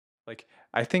Like,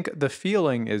 I think the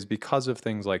feeling is because of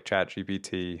things like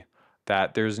ChatGPT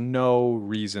that there's no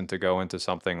reason to go into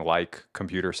something like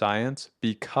computer science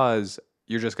because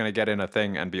you're just going to get in a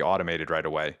thing and be automated right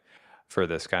away for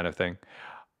this kind of thing.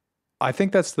 I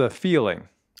think that's the feeling.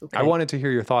 I Okay. wanted to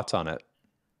hear your thoughts on it.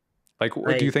 Like, do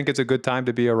you I think it's a good time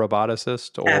to be a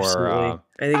roboticist or, Absolutely.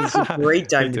 I think it's a great me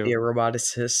time to be too. a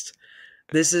roboticist.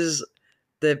 This is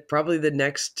probably the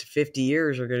next 50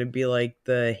 years are going to be like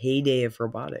the heyday of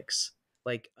robotics.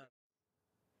 Like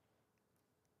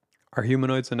Are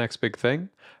humanoids the next big thing?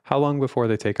 How long before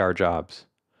they take our jobs?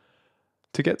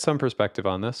 To get some perspective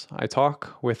on this, I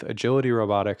talk with Agility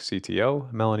Robotics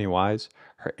CTO, Melonee Wise.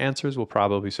 Her answers will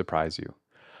probably surprise you.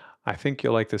 I think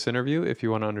you'll like this interview if you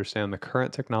want to understand the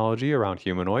current technology around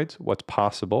humanoids, what's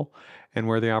possible, and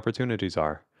where the opportunities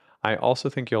are. I also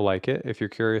think you'll like it if you're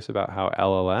curious about how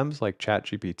LLMs like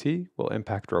ChatGPT will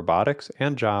impact robotics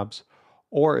and jobs,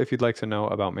 or if you'd like to know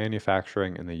about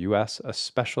manufacturing in the US,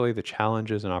 especially the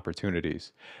challenges and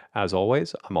opportunities. As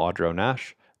always, I'm Audro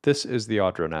Nash. This is the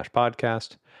Audro Nash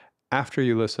Podcast. After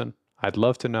you listen, I'd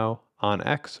love to know on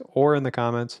X or in the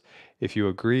comments if you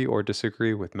agree or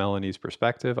disagree with Melonee's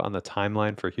perspective on the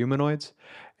timeline for humanoids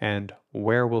and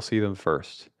where we'll see them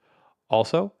first.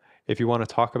 Also, if you want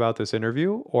to talk about this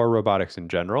interview or robotics in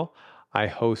general, I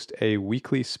host a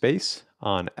weekly space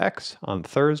on X on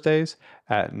Thursdays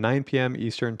at 9 p.m.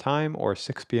 Eastern Time or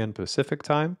 6 p.m. Pacific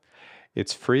Time.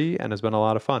 It's free and has been a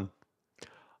lot of fun.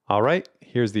 All right,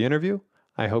 here's the interview.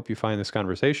 I hope you find this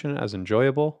conversation as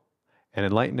enjoyable and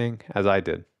enlightening as I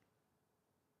did.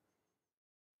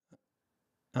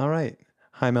 All right.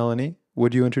 Hi, Melonee.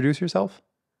 Would you introduce yourself?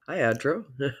 Hi, Adro.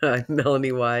 I'm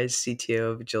Melonee Wise,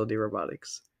 CTO of Agility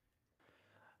Robotics.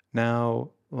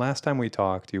 Now, last time we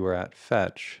talked, you were at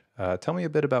Fetch. Tell me a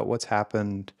bit about what's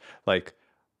happened, like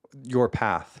your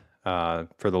path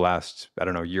for the last, I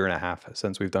don't know, year and a half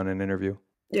since we've done an interview.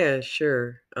 Yeah,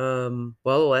 sure. Well,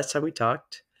 the last time we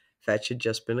talked, Fetch had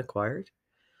just been acquired.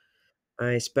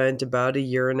 I spent about a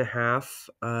year and a half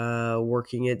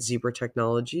working at Zebra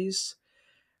Technologies,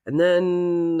 and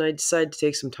then I decided to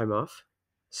take some time off.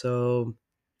 So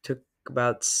took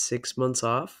about 6 months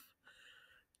off,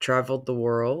 traveled the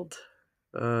world.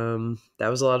 That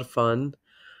was a lot of fun.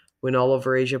 Went all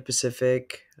over Asia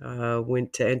Pacific,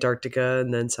 went to Antarctica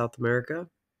and then South America.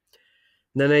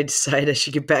 And then I decided I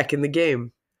should get back in the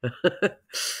game.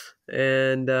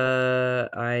 And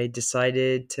I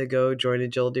decided to go join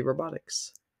Agility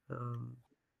Robotics. Um,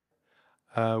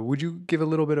 Would you give a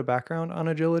little bit of background on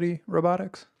Agility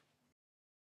Robotics?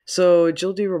 so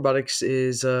Agility Robotics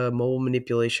is a mobile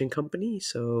manipulation company.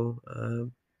 So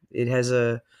it has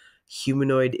a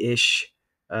humanoid-ish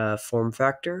form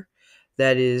factor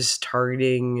that is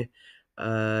targeting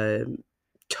uh,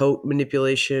 tote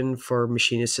manipulation for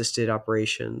machine-assisted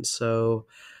operations. So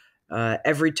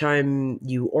every time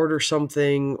you order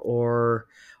something or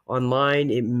online,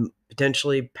 it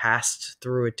potentially passed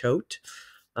through a tote.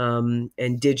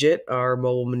 And Digit, our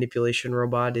mobile manipulation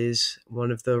robot, is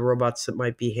one of the robots that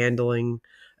might be handling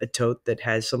a tote that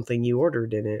has something you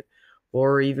ordered in it,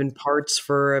 or even parts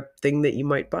for a thing that you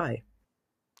might buy.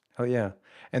 Oh, yeah.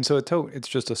 And so a tote, it's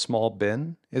just a small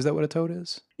bin. Is that what a tote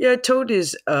is? Yeah, a tote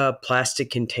is a plastic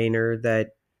container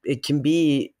that it can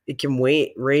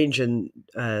weight range in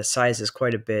sizes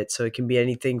quite a bit. So it can be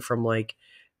anything from like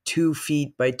 2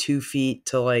 feet by 2 feet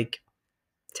to like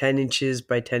 10 inches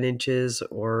by 10 inches,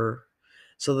 or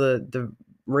so the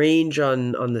range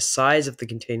on the size of the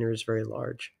container is very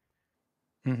large.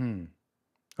 Mm-hmm.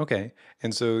 Okay.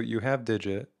 And so you have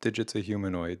Digit. Digit's a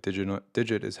humanoid.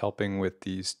 Digit is helping with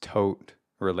these tote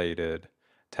related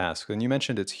tasks. And you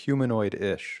mentioned it's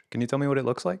humanoid-ish. Can you tell me what it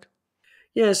looks like?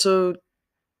 Yeah, so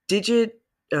Digit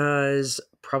is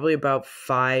probably about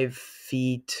 5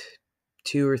 feet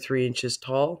 2 or 3 inches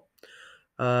tall.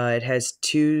 It has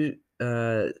two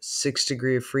 6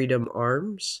 degree of freedom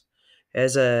arms. It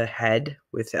has a head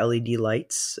with LED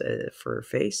lights for a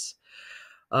face,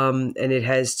 and it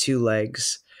has two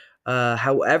legs.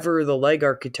 However, the leg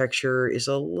architecture is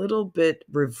a little bit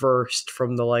reversed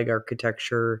from the leg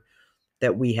architecture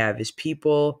that we have as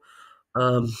people.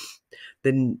 Um,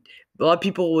 the A lot of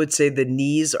people would say the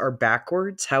knees are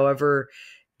backwards. However,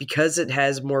 because it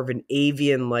has more of an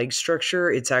avian leg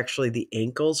structure, it's actually the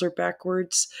ankles are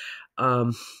backwards.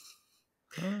 Um,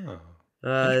 Oh,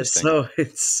 interesting. so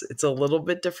it's a little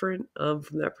bit different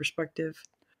from that perspective.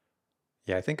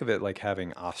 Yeah, I think of it like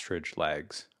having ostrich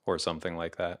legs or something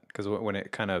like that. Because when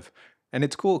it kind of, and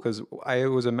it's cool because I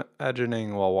was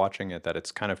imagining while watching it that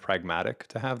it's kind of pragmatic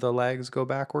to have the legs go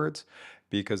backwards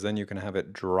because then you can have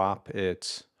it drop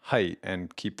its height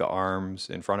and keep the arms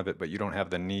in front of it, but you don't have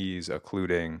the knees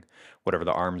occluding whatever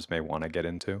the arms may want to get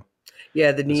into,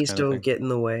 Yeah, the this knees kind of don't thing. get in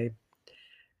the way,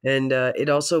 and it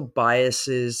also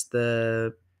biases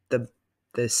the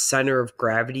the center of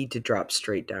gravity to drop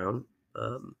straight down,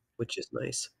 which is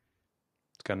nice.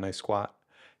 It's got a nice squat.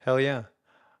 Hell yeah.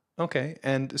 Okay.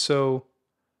 And so,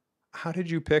 how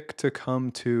did you pick to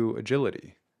come to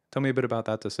agility? Tell me a bit about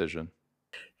that decision.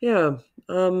 Yeah.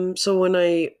 So when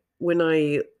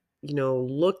I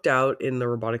looked out in the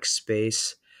robotics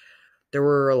space, there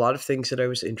were a lot of things that I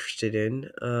was interested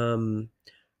in.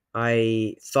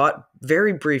 I thought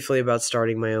very briefly about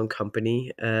starting my own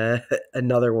company,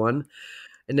 another one,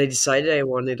 and I decided I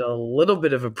wanted a little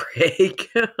bit of a break.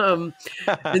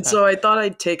 And so I thought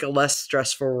I'd take a less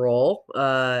stressful role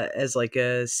as like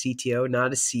a CTO,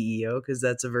 not a CEO, because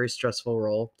that's a very stressful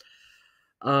role.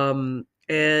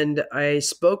 And I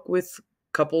spoke with a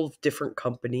couple of different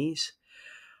companies.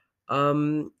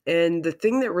 And the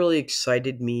thing that really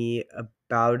excited me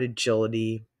about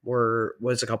agility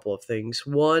was a couple of things.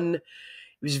 One, it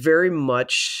was very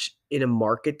much in a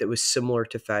market that was similar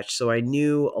to Fetch. So I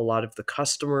knew a lot of the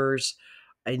customers,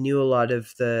 I knew a lot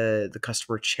of the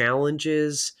customer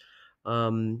challenges,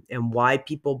 and why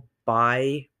people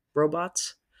buy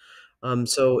robots.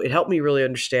 So it helped me really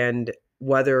understand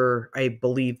whether I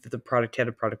believed that the product had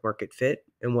a product market fit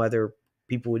and whether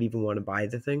people would even want to buy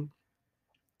the thing.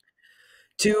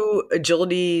 Two,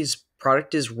 Agility's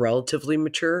product is relatively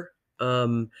mature.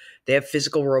 They have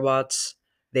physical robots.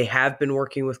 They have been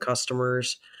working with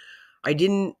customers. I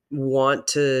didn't want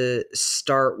to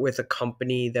start with a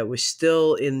company that was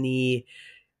still in the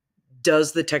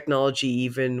does the technology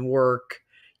even work,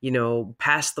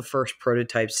 past the first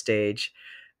prototype stage.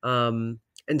 Um,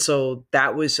 and so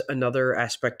that was another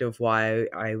aspect of why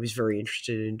I was very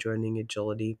interested in joining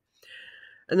Agility.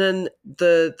 And then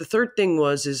the third thing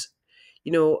is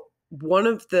you know one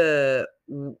of the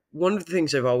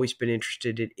things I've always been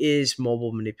interested in is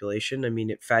mobile manipulation. I mean,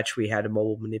 at Fetch we had a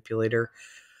mobile manipulator,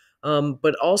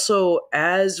 but also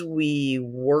as we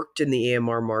worked in the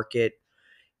AMR market,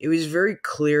 it was very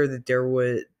clear that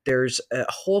there's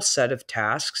a whole set of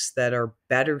tasks that are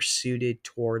better suited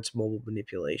towards mobile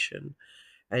manipulation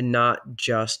and not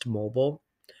just mobile.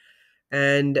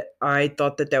 And I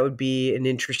thought that that would be an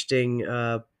interesting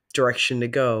direction to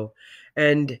go.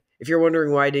 And if you're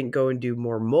wondering why I didn't go and do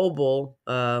more mobile,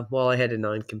 well, I had a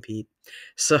non compete,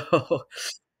 so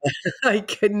I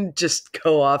couldn't just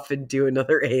go off and do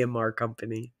another AMR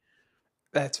company.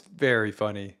 That's very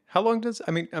funny. How long does,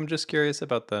 I mean, I'm just curious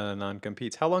about the non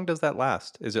competes. How long does that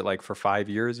last? Is it like for 5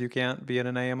 years you can't be in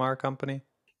an AMR company?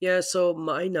 Yeah, so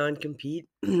my non compete,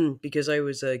 because I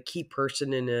was a key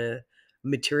person in a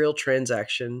material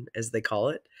transaction, as they call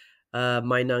it,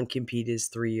 my non compete is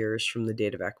 3 years from the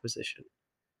date of acquisition.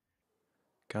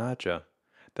 Gotcha.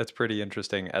 That's pretty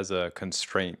interesting as a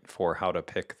constraint for how to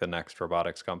pick the next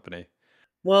robotics company.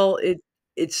 Well, it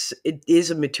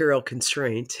is a material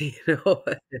constraint,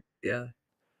 Yeah.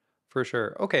 For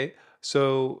sure. Okay.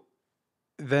 So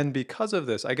then because of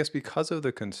this, I guess because of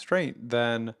the constraint,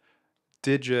 then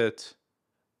Digit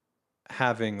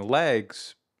having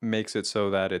legs makes it so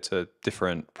that it's a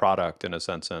different product in a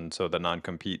sense, and so the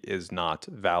non-compete is not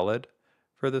valid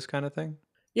for this kind of thing.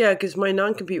 Yeah, because my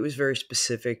non-compete was very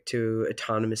specific to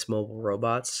autonomous mobile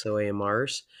robots, so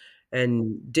AMRs,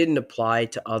 and didn't apply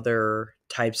to other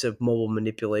types of mobile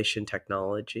manipulation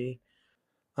technology.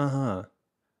 Uh-huh.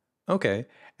 Okay.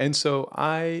 And so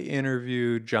I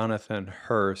interviewed Jonathan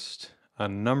Hurst a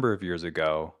number of years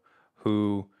ago,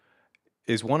 who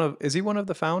is he one of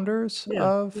the founders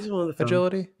Yeah, he's of one of the founders.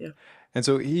 Agility? Yeah. And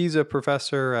so he's a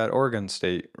professor at Oregon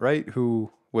State, right?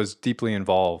 Who was deeply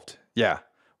involved. Yeah,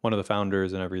 one of the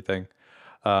founders and everything.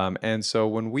 And so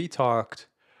when we talked,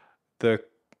 the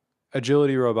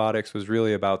agility robotics was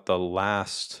really about the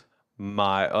last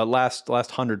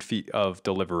 100 feet of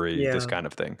delivery, this Yeah. kind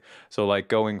of thing. So like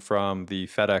going from the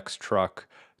FedEx truck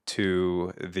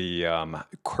to the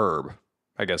curb,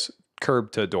 I guess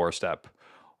curb to doorstep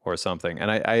or something.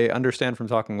 And I understand from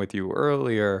talking with you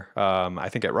earlier, I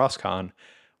think at RosCon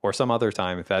or some other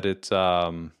time, that it's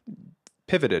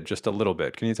pivoted just a little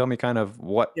bit. Can you tell me kind of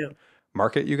what Yeah.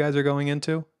 market you guys are going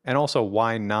into, and also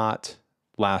why not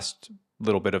last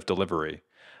little bit of delivery,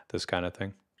 this kind of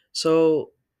thing?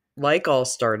 So, like all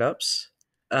startups,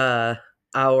 uh,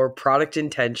 our product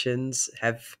intentions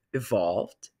have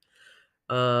evolved.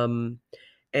 Um,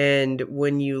 and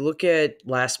when you look at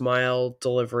last mile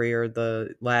delivery or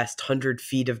the last 100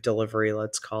 feet of delivery,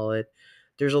 let's call it,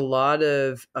 there's a lot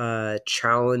of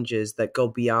challenges that go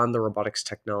beyond the robotics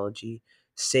technology: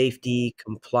 safety,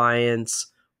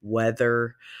 compliance,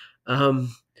 weather.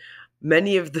 Um,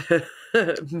 many of the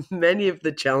many of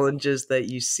the challenges that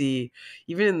you see,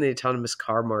 even in the autonomous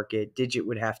car market, Digit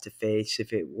would have to face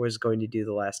if it was going to do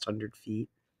the last 100 feet.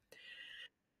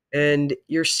 And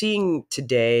you're seeing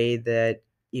today that,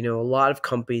 a lot of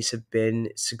companies have been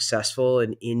successful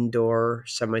in indoor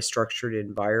semi-structured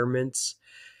environments.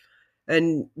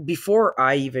 And before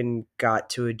I even got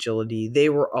to Agility, they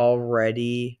were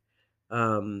already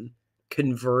um,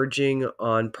 converging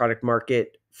on product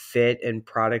market fit and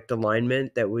product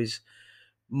alignment that was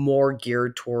more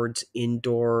geared towards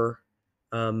indoor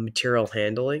material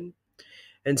handling.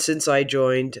 And since I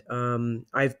joined,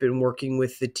 I've been working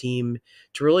with the team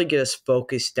to really get us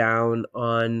focused down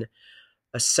on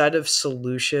a set of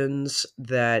solutions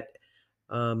that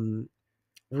um,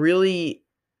 really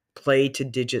play to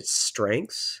Digit's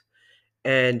strengths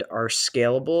and are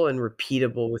scalable and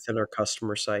repeatable within our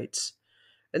customer sites.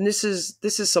 And this is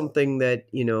something that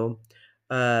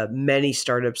many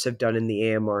startups have done in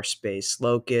the AMR space.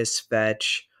 Locus,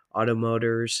 Fetch,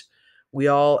 Automotors. We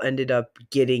all ended up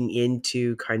getting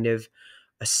into kind of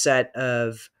a set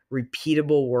of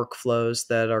repeatable workflows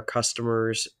that our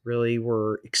customers really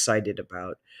were excited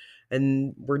about.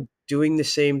 And we're doing the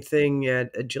same thing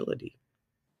at Agility.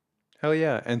 Hell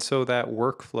yeah. And so that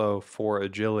workflow for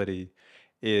agility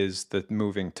is the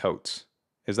moving totes.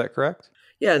 Is that correct?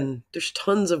 Yeah, and there's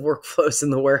tons of workflows in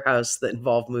the warehouse that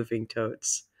involve moving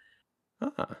totes.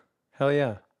 Ah, hell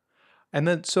yeah. And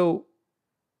then, so,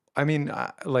 I mean,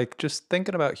 like just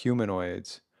thinking about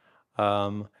humanoids,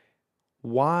 um,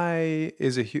 why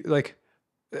is like,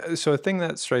 so a thing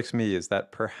that strikes me is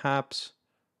that perhaps,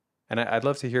 and I'd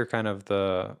love to hear kind of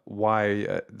the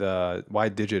why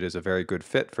Digit is a very good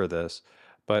fit for this.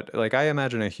 But like I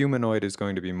imagine a humanoid is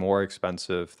going to be more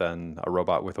expensive than a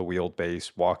robot with a wheeled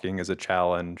base. Walking is a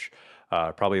challenge.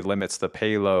 Probably limits the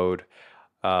payload.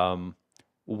 Um,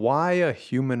 why a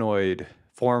humanoid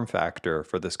form factor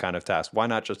for this kind of task? Why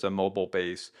not just a mobile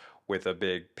base with a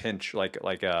big pinch, like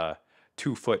a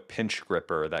 2 foot pinch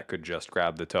gripper that could just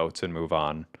grab the totes and move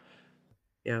on?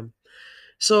 Yeah.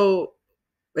 So,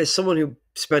 as someone who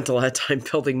spent a lot of time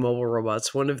building mobile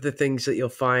robots, one of the things that you'll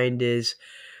find is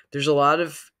there's a lot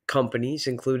of companies,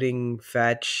 including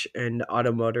Fetch and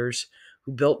Automotors,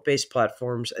 who built base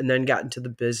platforms and then got into the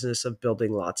business of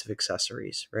building lots of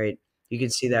accessories, right? You can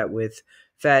see that with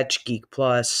Fetch, Geek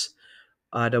Plus,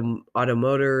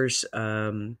 Automotors,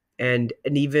 and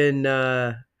even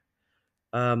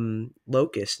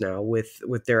Locus now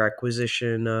with their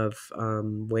acquisition of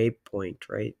Waypoint,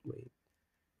 right?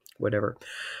 Whatever.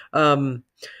 Um,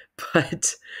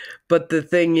 but the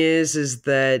thing is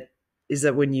that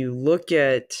when you look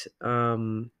at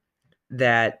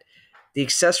that, the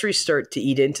accessories start to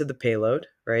eat into the payload,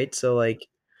 right? So like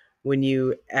when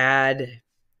you add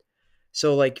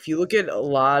so, like, if you look at a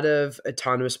lot of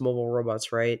autonomous mobile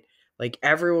robots, right? Like,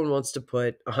 everyone wants to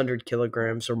put 100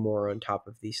 kilograms or more on top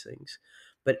of these things.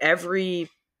 But every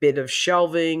bit of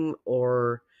shelving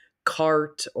or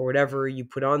cart or whatever you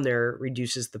put on there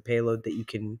reduces the payload that you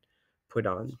can put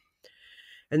on.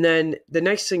 And then the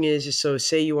next thing is so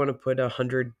say you want to put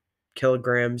 100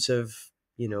 kilograms of,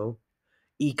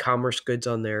 e-commerce goods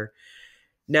on there.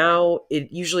 Now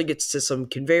it usually gets to some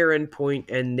conveyor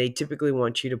endpoint, and they typically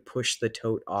want you to push the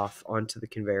tote off onto the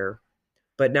conveyor.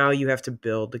 But now you have to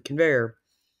build the conveyor,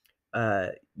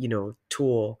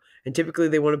 tool, and typically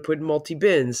they want to put in multi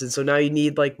bins, and so now you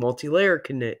need like multi-layer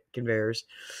conveyors,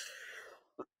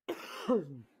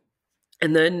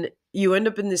 and then you end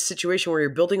up in this situation where you're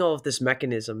building all of this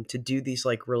mechanism to do these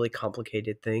like really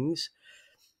complicated things,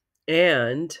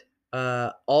 and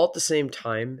all at the same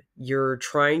time, you're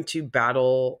trying to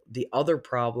battle the other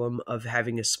problem of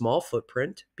having a small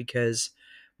footprint because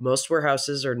most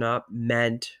warehouses are not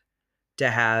meant to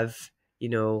have, you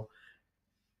know,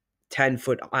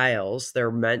 10-foot aisles.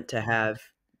 They're meant to have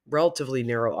relatively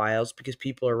narrow aisles because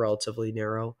people are relatively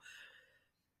narrow.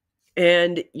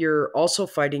 And you're also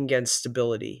fighting against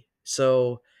stability.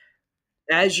 So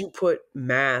as you put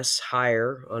mass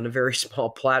higher on a very small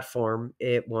platform,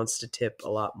 it wants to tip a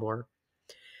lot more.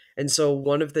 And so,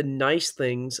 one of the nice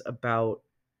things about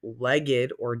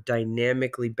legged or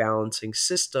dynamically balancing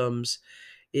systems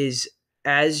is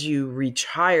as you reach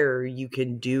higher, you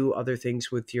can do other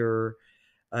things with your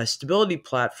stability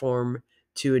platform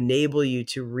to enable you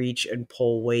to reach and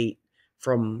pull weight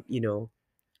from,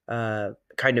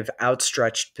 kind of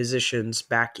outstretched positions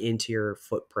back into your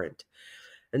footprint.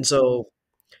 And so,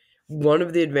 one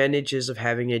of the advantages of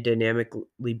having a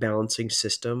dynamically balancing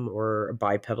system or a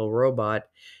bipedal robot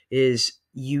is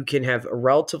you can have a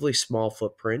relatively small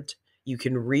footprint, you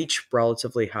can reach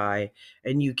relatively high,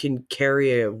 and you can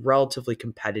carry a relatively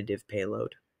competitive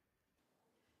payload.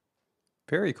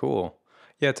 Very cool.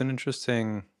 Yeah, it's an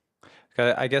interesting.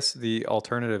 I guess the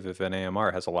alternative of an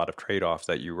AMR has a lot of trade-offs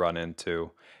that you run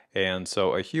into, and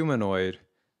so a humanoid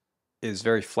is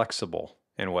very flexible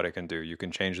in what it can do. You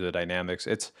can change the dynamics.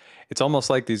 It's almost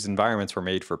like these environments were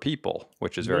made for people,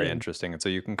 which is very Yeah, interesting, and so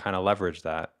you can kind of leverage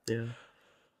that. yeah.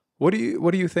 What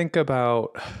do you think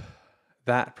about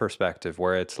that perspective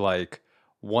where it's like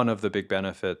one of the big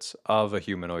benefits of a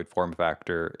humanoid form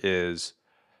factor is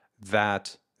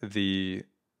that the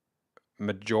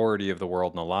majority of the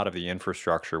world and a lot of the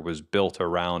infrastructure was built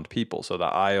around people. So the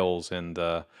aisles in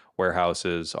the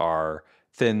warehouses are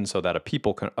thin so that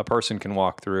a person can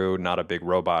walk through, not a big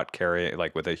robot carry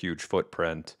like with a huge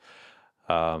footprint.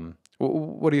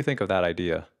 What do you think of that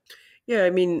idea? Yeah, I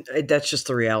mean, that's just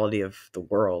the reality of the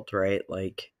world, right?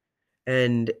 Like,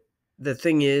 and the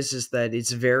thing is that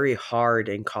it's very hard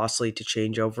and costly to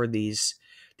change over these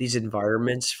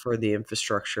environments for the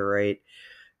infrastructure, right?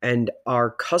 And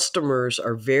our customers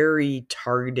are very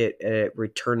targeted at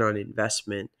return on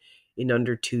investment in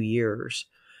under 2 years.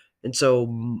 And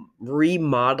so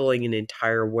remodeling an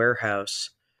entire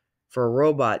warehouse for a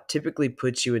robot typically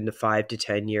puts you in the 5 to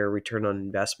 10 year return on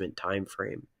investment time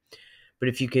frame. But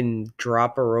if you can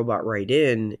drop a robot right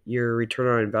in, your return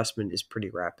on investment is pretty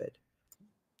rapid.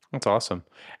 That's awesome.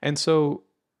 And so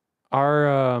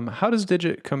our how does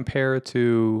Digit compare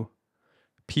to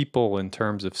people in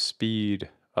terms of speed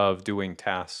of doing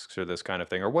tasks or this kind of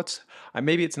thing? Or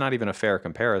maybe it's not even a fair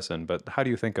comparison, but how do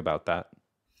you think about that?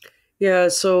 Yeah,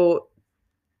 so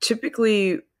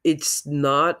typically it's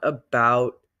not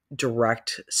about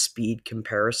direct speed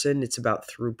comparison, it's about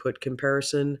throughput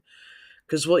comparison.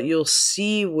 Because what you'll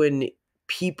see when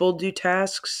people do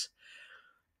tasks,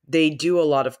 they do a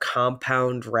lot of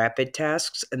compound rapid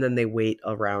tasks and then they wait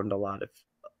around a lot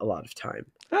of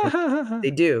time. Like,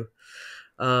 they do.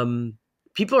 Um,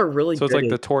 People are really So it's good like at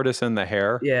the tortoise and the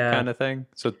hare yeah, kind of thing.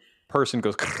 So person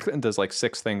goes and does like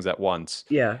six things at once,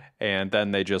 yeah, and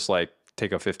then they just like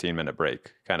take a 15-minute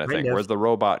break kind of kind thing. of. Whereas the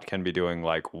robot can be doing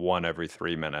like one every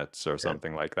 3 minutes or Yeah.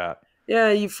 something like that.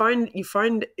 Yeah, you find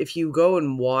if you go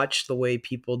and watch the way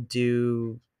people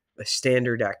do a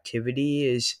standard activity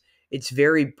is it's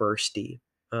very bursty,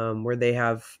 where they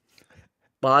have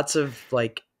lots of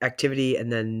like activity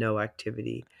and then no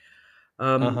activity.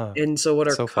 Uh-huh. And so what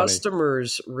It's our so funny.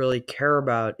 customers really care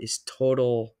about is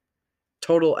total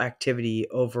activity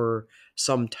over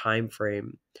some time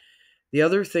frame. The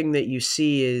other thing that you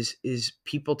see is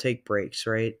people take breaks,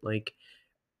 right? Like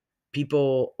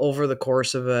people over the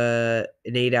course of an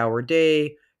 8 hour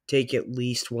day take at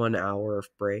least 1 hour of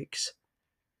breaks.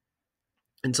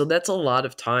 And so that's a lot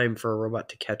of time for a robot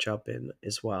to catch up in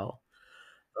as well,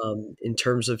 in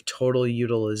terms of total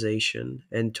utilization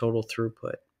and total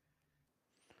throughput.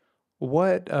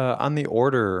 What on the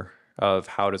order of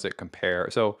how does it compare?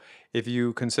 So if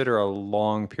you consider a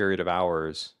long period of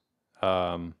hours,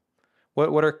 um,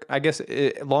 what are I guess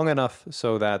long enough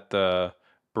so that the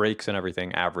breaks and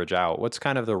everything average out? What's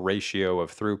kind of the ratio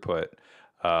of throughput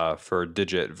for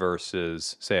Digit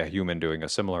versus say a human doing a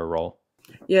similar role?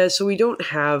 Yeah, so we don't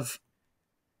have,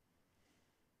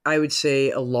 I would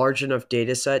say, a large enough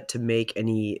data set to make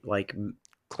any like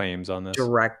Claims on this?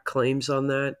 direct claims on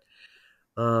that.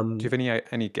 Do you Um, have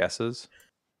any guesses?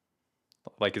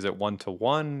 Like, is it 1 to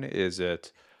 1? Is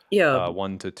it yeah,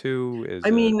 1 to 2? I Is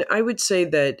it mean, I would say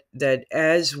that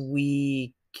as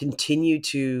we continue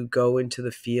to go into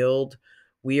the field,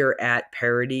 we are at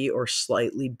parity or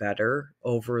slightly better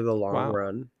over the long wow?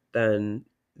 run than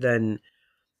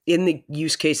in the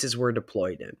use cases we're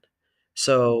deployed in.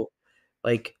 So,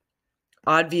 like,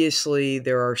 obviously,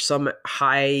 there are some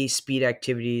high speed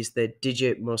activities that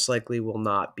Digit most likely will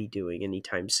not be doing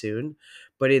anytime soon.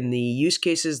 But in the use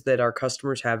cases that our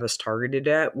customers have us targeted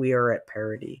at, we are at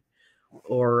parity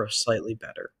or slightly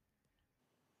better.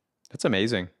 That's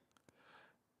amazing.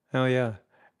 Hell yeah.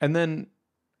 And then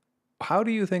how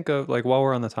do you think of like while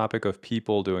we're on the topic of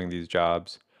people doing these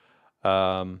jobs?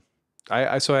 Um,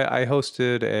 I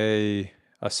hosted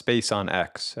a space on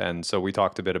X, and so we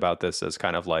talked a bit about this as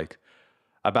kind of like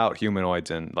about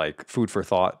humanoids and like food for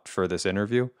thought for this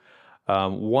interview.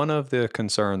 One of the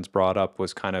concerns brought up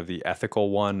was kind of the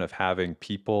ethical one of having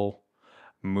people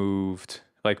moved,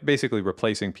 like basically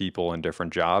replacing people in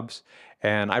different jobs.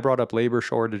 And I brought up labor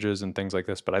shortages and things like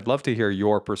this, but I'd love to hear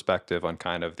your perspective on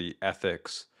kind of the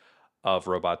ethics of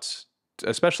robots,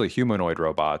 especially humanoid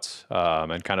robots,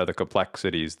 and kind of the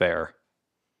complexities there.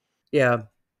 Yeah.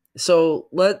 So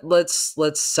let's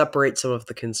separate some of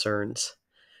the concerns.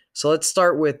 So let's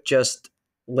start with just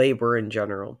labor in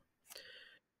general.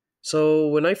 So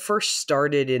when I first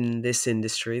started in this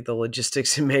industry, the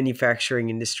logistics and manufacturing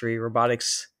industry,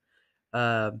 robotics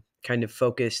kind of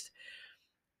focused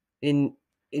in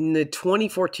the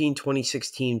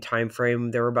 2014-2016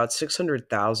 timeframe. There were about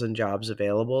 600,000 jobs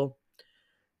available.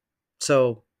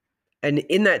 So, and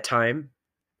in that time,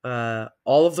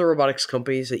 all of the robotics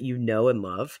companies that you know and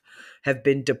love have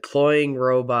been deploying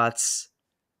robots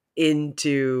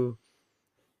into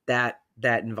that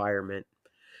environment.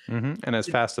 And as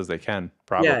fast as they can,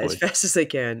 Yeah, as probably. fast as they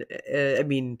can. I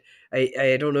mean,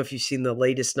 I don't know if you've seen the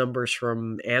latest numbers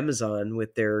from Amazon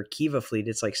with their Kiva fleet.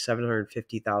 It's like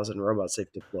 750,000 robots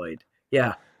they've deployed.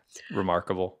 Yeah.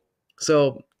 Remarkable.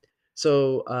 So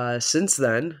since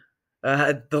then,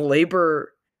 the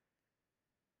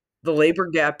labor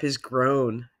gap has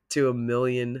grown to 1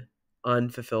 million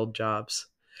unfulfilled jobs.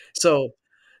 So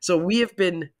we have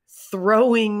been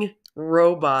throwing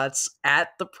robots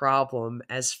at the problem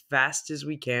as fast as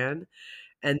we can,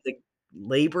 and the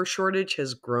labor shortage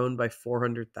has grown by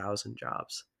 400,000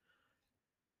 jobs.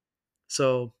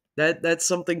 So that's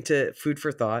something to food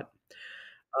for thought.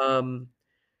 Um,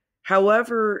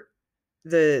 However,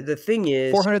 the thing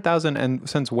is, 400,000, and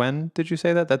since when did you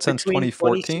say that? That's since between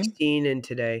 2014? 2016 and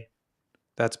today,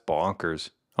 That's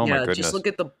bonkers. Oh my yeah, just goodness. look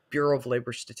at the Bureau of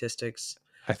Labor Statistics.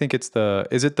 I think it's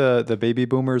is it the baby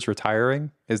boomers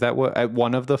retiring? Is that what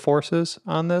one of the forces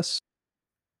on this?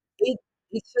 It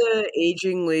it's a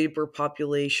aging labor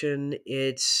population.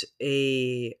 It's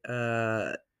a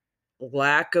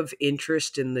lack of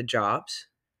interest in the jobs.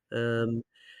 Um,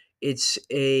 it's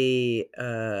a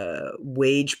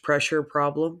wage pressure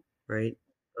problem, right?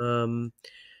 Um,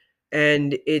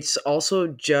 and it's also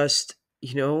just,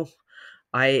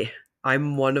 I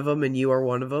I'm one of them and you are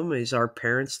one of them. Is our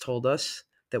parents told us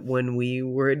that when we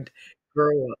would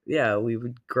grow up, yeah, we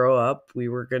would grow up, we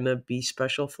were gonna be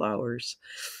special flowers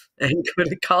and go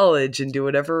to college and do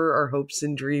whatever our hopes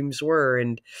and dreams were.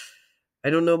 And I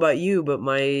don't know about you, but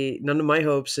my none of my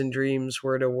hopes and dreams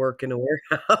were to work in a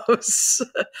warehouse.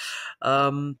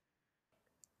 um,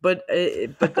 but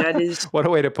that is, What a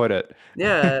way to put it.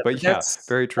 yeah, but But yeah,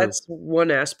 very true. that's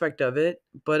one aspect of it.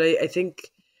 But I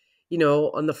think,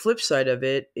 on the flip side of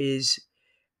it is,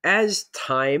 as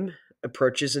time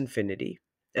approaches infinity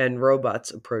and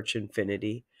robots approach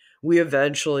infinity, we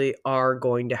eventually are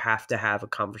going to have a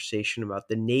conversation about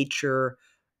the nature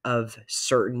of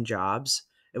certain jobs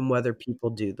and whether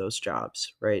people do those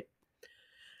jobs, right?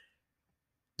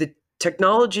 The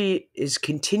technology is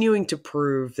continuing to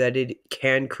prove that it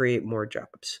can create more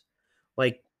jobs.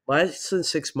 Like less than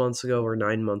 6 months ago or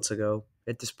 9 months ago,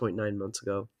 at this point, 9 months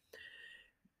ago,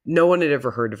 no one had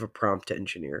ever heard of a prompt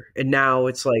engineer. And now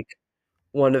it's like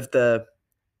one of the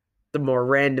more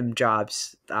random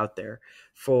jobs out there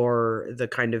for the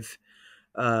kind of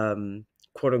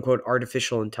quote unquote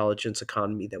artificial intelligence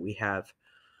economy that we have.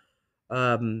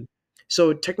 Um,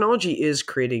 so technology is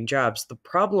creating jobs. The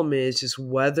problem is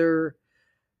whether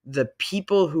the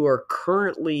people who are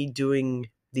currently doing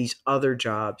these other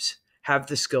jobs have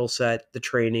the skill set, the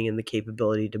training, and the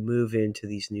capability to move into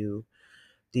these new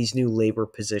labor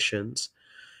positions.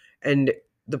 And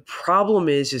the problem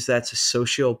is that's a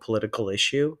socio-political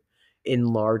issue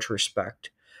in large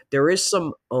respect. There is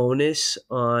some onus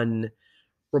on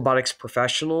robotics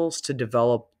professionals to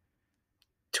develop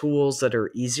tools that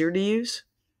are easier to use,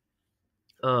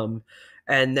 um,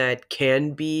 and that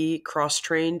can be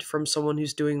cross-trained from someone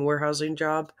who's doing a warehousing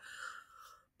job.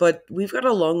 But we've got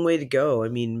a long way to go. I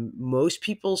mean, most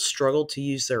people struggle to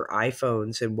use their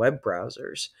iPhones and web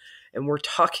browsers, and we're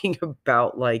talking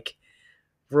about like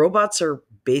robots are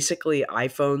basically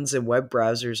iPhones and web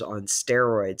browsers on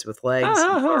steroids with legs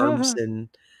and arms and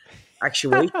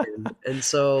actuation. And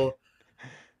so,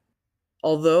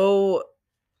 although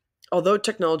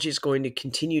technology is going to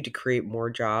continue to create more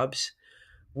jobs,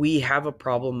 we have a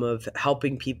problem of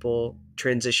helping people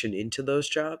transition into those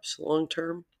jobs long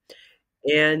term.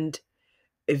 And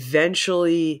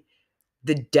eventually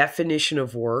the definition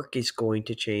of work is going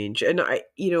to change. And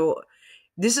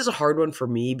this is a hard one for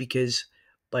me because,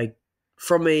 like,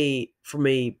 from a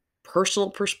personal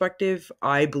perspective,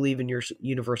 I believe in your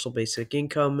universal basic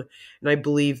income, and I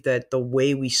believe that the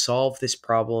way we solve this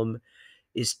problem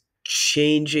is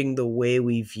changing the way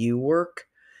we view work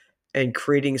and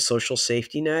creating a social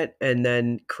safety net, and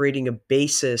then creating a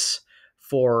basis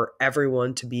for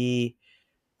everyone to be,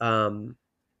 um,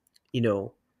 you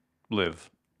know, Live.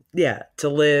 yeah, to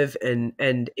live,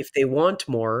 and if they want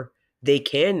more, they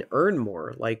can earn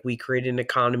more. Like, we create an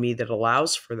economy that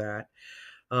allows for that.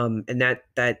 And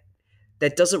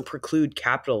that doesn't preclude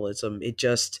capitalism. It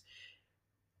just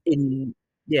in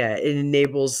yeah, it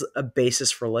enables a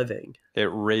basis for living. It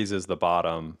raises the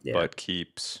bottom, Yeah, but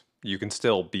keeps, you can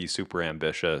still be super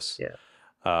ambitious. yeah.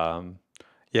 Um,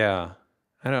 yeah.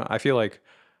 I don't. I feel like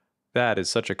that is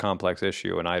such a complex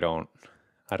issue, and I don't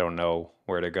know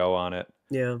where to go on it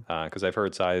Yeah. because I've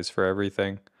heard size for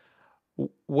everything.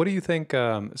 What do you think?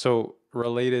 So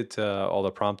related to all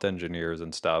the prompt engineers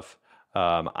and stuff,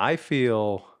 I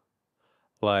feel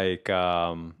like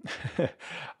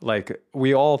like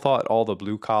we all thought all the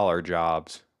blue collar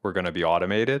jobs were going to be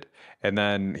automated, and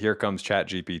then here comes Chat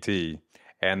GPT,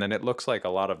 and then it looks like a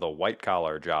lot of the white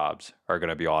collar jobs are going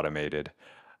to be automated.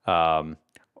 Um,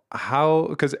 how?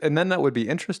 Because and then that would be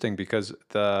interesting because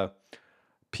the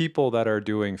people that are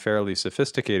doing fairly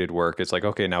sophisticated work, it's like,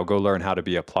 okay, now go learn how to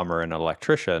be a plumber and an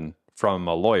electrician from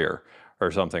a lawyer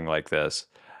or something like this.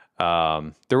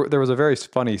 There was a very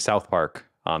funny South Park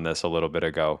on this a little bit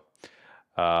ago.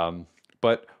 Um,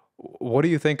 but what do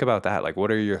you think about that? Like,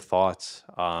 what are your thoughts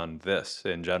on this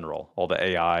in general? All the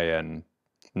AI and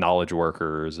knowledge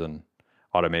workers and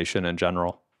automation in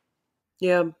general?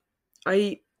 Yeah.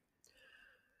 I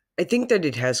I think that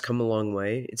it has come a long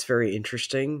way. It's very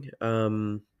interesting.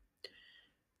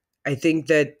 I think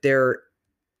that there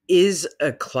is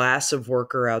a class of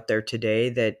worker out there today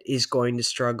that is going to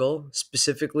struggle,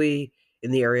 specifically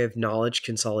in the area of knowledge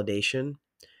consolidation.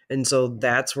 And so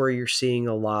that's where you're seeing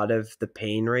a lot of the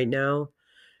pain right now.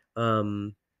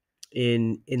 Um,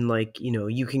 in like,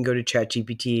 you can go to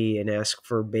ChatGPT and ask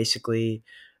for basically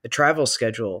a travel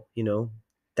schedule,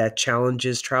 that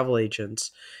challenges travel agents.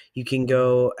 You can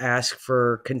go ask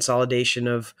for consolidation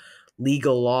of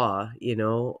legal law,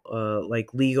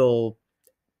 like legal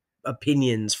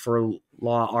opinions for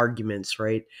law arguments,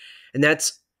 right? And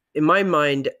that's, in my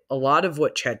mind, a lot of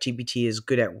what ChatGPT is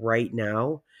good at right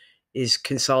now is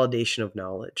consolidation of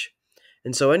knowledge.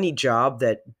 And so any job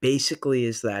that basically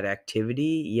is that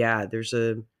activity, yeah, there's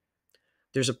a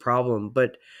problem.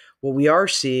 But what we are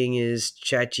seeing is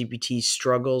ChatGPT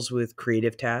struggles with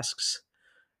creative tasks,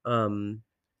 um,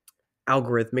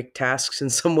 algorithmic tasks in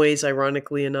some ways,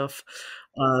 ironically enough,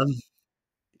 um,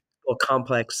 or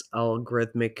complex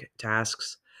algorithmic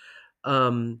tasks.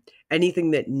 um,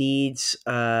 Anything that needs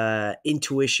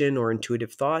intuition or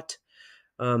intuitive thought,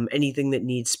 anything that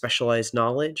needs specialized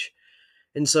knowledge.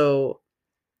 And so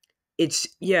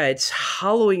it's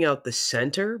hollowing out the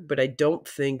center, but I don't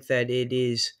think that it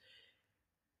is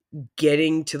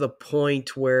getting to the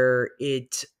point where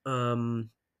it's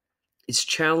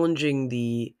challenging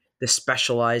the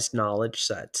specialized knowledge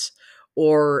sets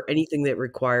or anything that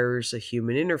requires a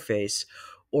human interface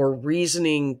or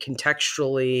reasoning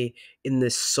contextually in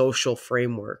this social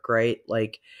framework, right?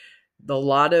 Like a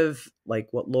lot of like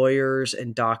what lawyers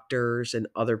and doctors and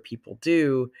other people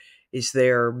do is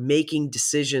they're making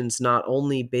decisions not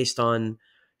only based on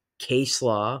case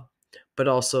law, but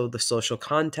also the social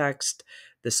context,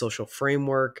 the social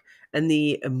framework, and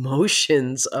the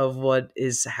emotions of what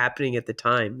is happening at the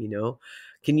time.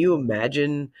 Can you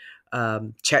imagine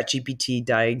ChatGPT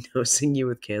diagnosing you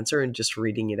with cancer and just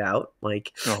reading it out?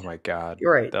 Like, Oh my God.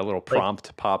 you're right. That little Like,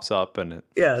 prompt pops up and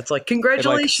yeah, it's like, it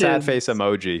like sad face congratulations.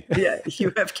 emoji. Yeah,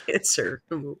 you have cancer.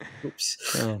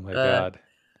 Oops. Oh my Uh, God.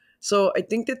 so I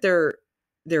think that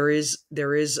there is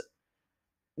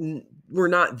we're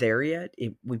not there yet.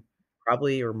 We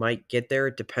probably or might get there.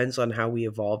 It depends on how we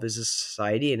evolve as a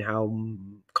society and how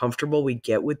comfortable we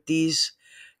get with these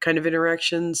kind of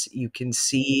interactions. You can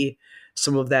see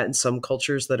some of that in some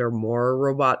cultures that are more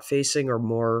robot facing or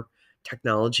more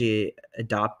technology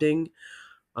adopting.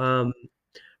 Um,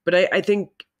 but I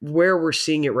think where we're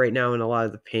seeing it right now in a lot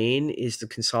of the pain is the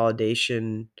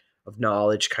consolidation of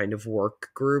knowledge kind of work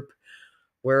group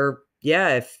where,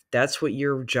 yeah, if that's what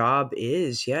your job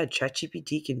is, yeah,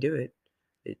 ChatGPT can do it.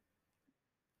 it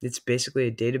it's basically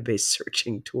a database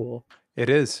searching tool. It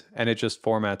is, and it just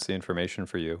formats the information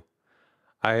for you.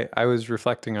 I was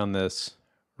reflecting on this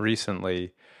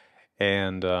recently,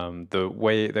 and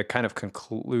the kind of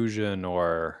conclusion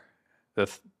or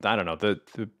I don't know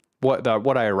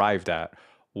what I arrived at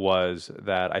was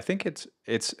that I think it's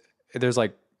there's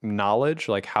like knowledge,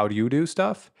 like how do you do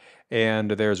stuff, and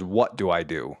there's what do I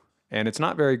do, and it's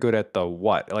not very good at the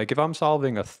what. Like if I'm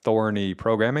solving a thorny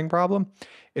programming problem,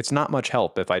 it's not much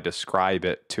help if I describe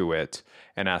it to it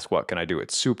and ask what can I do.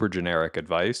 It's super generic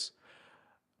advice.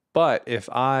 But if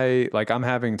I'm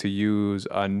having to use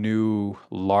a new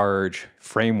large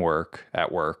framework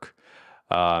at work,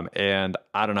 and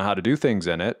I don't know how to do things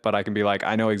in it, but I can be like,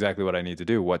 I know exactly what I need to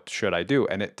do. What should I do?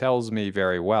 And it tells me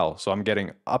very well. So I'm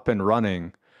getting up and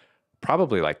running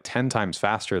probably like 10 times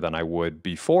faster than I would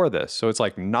before this. So it's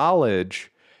like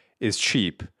knowledge is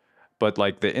cheap, but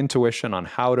like the intuition on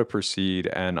how to proceed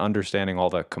and understanding all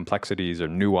the complexities or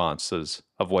nuances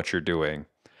of what you're doing,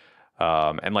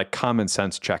 and like common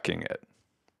sense checking it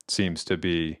seems to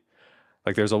be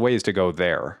Like there's a ways to go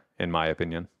there, in my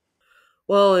opinion.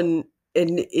 Well, and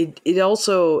it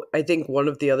also, I think one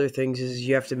of the other things is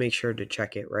you have to make sure to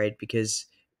check it, right? Because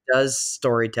it does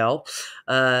story tell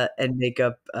and make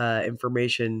up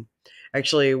information.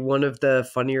 Actually, one of the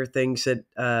funnier things that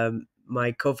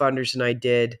my co-founders and I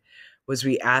did was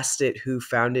we asked it who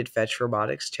founded Fetch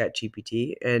Robotics,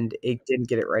 ChatGPT, and it didn't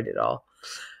get it right at all.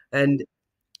 And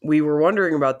we were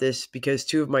wondering about this because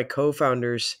two of my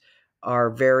co-founders are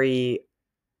very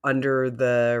under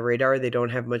the radar. They don't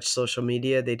have much social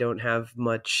media. They don't have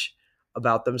much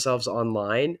about themselves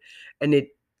online, and it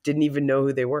didn't even know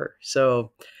who they were.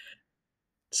 So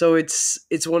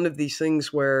it's one of these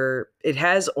things where it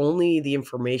has only the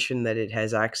information that it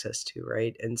has access to,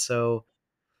 right? And so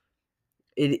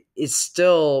it's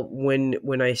still,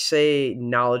 when I say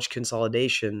knowledge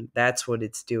consolidation, that's what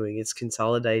it's doing. It's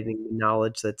consolidating the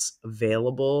knowledge that's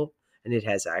available and it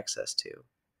has access to.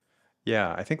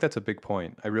 Yeah, I think that's a big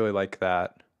point. I really like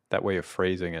that way of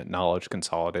phrasing it, knowledge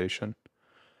consolidation.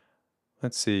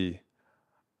 Let's see.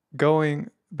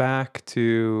 Going back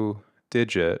to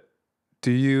Digit,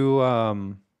 do you are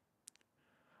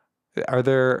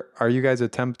you guys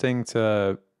attempting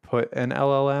to put an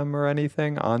LLM or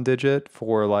anything on Digit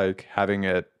for like having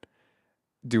it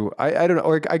do I don't know,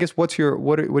 or I guess what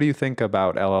do you think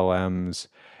about LLMs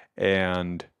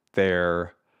and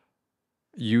their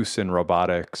use in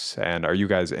robotics, and are you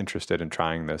guys interested in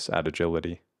trying this at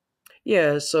Agility?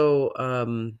 Yeah, so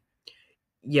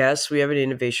yes, we have an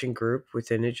innovation group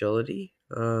within Agility.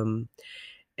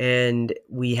 And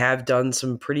we have done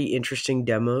some pretty interesting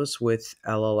demos with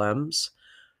LLMs,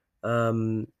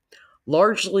 um,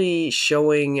 largely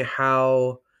showing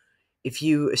how, if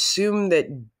you assume that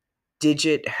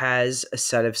Digit has a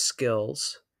set of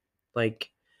skills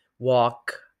like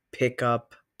walk, pick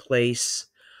up, place,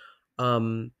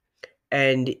 um,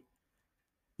 and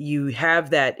you have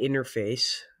that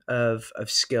interface of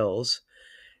skills,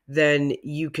 then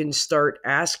you can start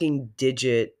asking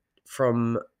Digit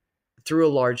from through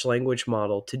a large language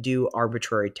model to do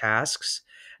arbitrary tasks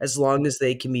as long as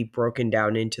they can be broken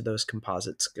down into those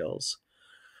composite skills.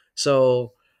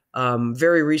 So,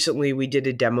 very recently, we did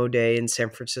a demo day in San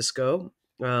Francisco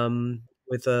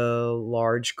with a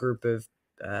large group of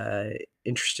uh,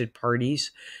 interested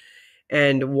parties.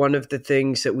 And one of the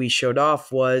things that we showed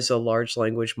off was a large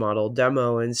language model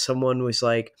demo. And someone was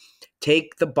like,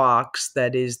 take the box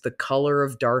that is the color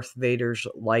of Darth Vader's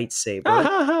lightsaber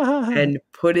and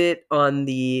put it on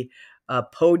the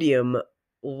podium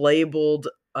labeled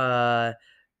the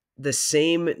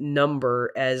same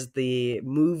number as the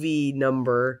movie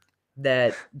number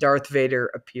that Darth Vader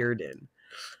appeared in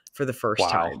for the first Wow.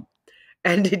 time.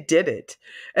 And it did it.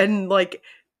 And like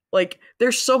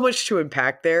there's so much to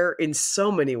unpack there in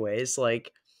so many ways,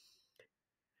 like,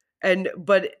 and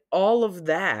but all of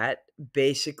that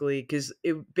basically, because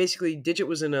it basically Digit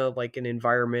was in a like an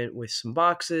environment with some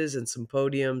boxes and some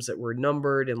podiums that were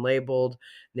numbered and labeled,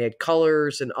 and they had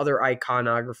colors and other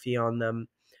iconography on them.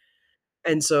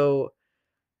 And so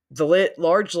the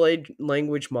large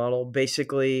language model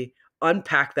basically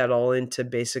unpacked that all into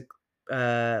basic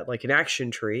like an action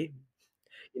tree,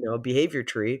 a behavior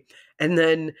tree, and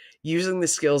then using the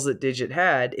skills that Digit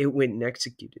had, it went and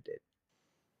executed it.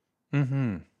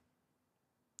 Mm-hmm.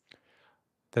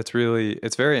 It's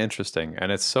very interesting.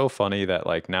 And it's so funny that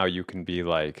like now you can be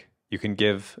like,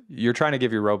 you're trying to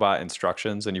give your robot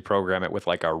instructions and you program it with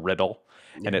like a riddle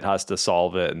and Yeah, it has to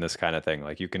solve it and this kind of thing.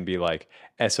 Like you can be like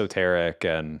esoteric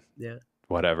and yeah.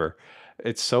 whatever.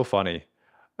 It's so funny.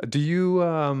 Do you,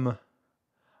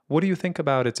 what do you think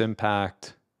about its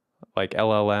impact, like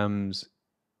LLMs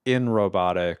in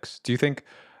robotics? Do you think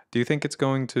it's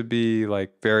going to be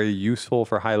like very useful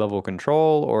for high level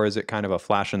control, or is it kind of a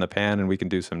flash in the pan and we can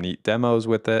do some neat demos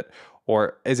with it?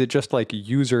 Or is it just like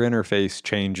user interface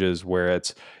changes where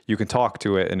it's you can talk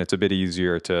to it and it's a bit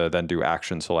easier to then do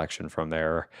action selection from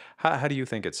there? How do you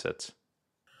think it sits?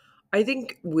 I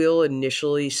think we'll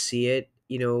initially see it,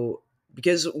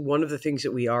 because one of the things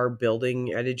that we are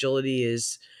building at Agility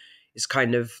is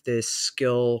kind of this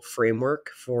skill framework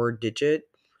for Digit.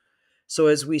 So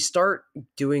as we start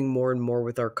doing more and more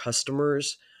with our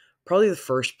customers, probably the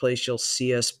first place you'll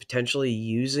see us potentially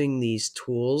using these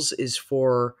tools is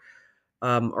for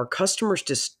our customers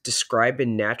to describe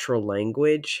in natural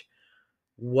language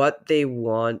what they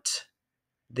want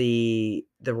the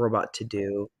robot to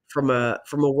do from a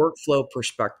workflow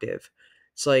perspective.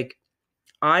 It's like,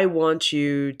 I want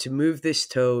you to move this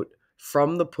tote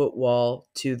from the put wall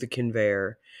to the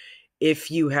conveyor. If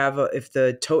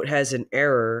the tote has an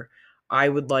error, I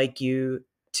would like you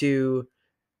to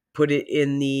put it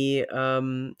in the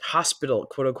hospital,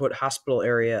 quote unquote, hospital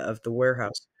area of the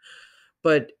warehouse.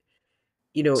 But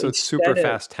So it's super instead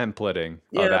of fast templating of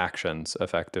yeah, actions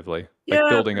effectively, like yeah,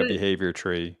 building a behavior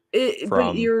tree but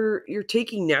from. you're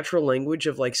taking natural language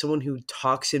of like someone who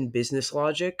talks in business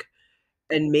logic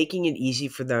and making it easy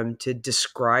for them to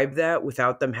describe that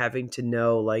without them having to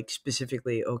know like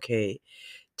specifically, okay,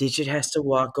 Digit has to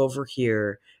walk over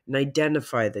here and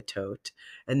identify the tote,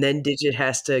 and then Digit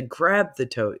has to grab the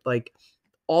tote. Like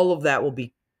all of that will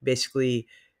be basically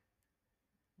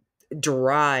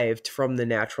derived from the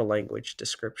natural language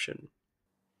description.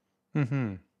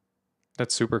 Mm-hmm.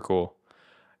 That's super cool.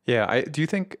 Yeah, I do you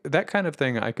think that kind of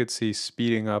thing I could see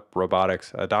speeding up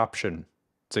robotics adoption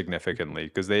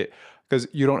significantly because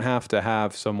you don't have to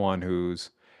have someone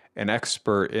who's an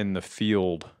expert in the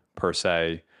field per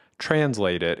se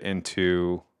translate it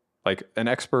into like an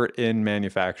expert in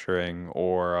manufacturing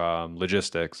or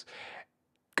logistics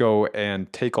go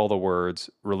and take all the words,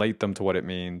 relate them to what it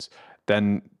means,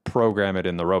 then program it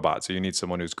in the robot. So you need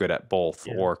someone who's good at both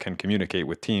Yeah, or can communicate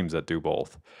with teams that do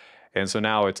both. And so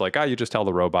now it's like, you just tell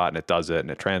the robot and it does it and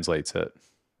it translates it.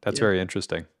 That's yeah, very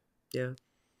interesting. yeah.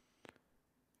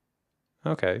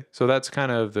 Okay. So that's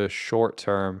kind of the short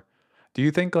term. Do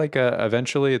you think like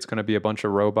eventually it's going to be a bunch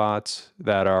of robots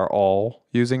that are all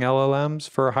using LLMs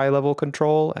for high level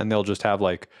control and they'll just have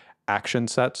like action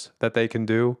sets that they can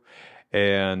do?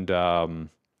 And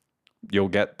you'll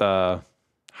get the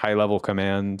high level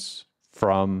commands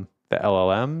from the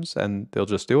LLMs and they'll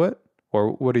just do it?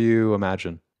 Or what do you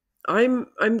imagine?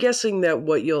 I'm guessing that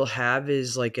what you'll have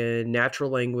is like a natural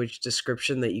language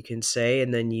description that you can say,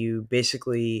 and then you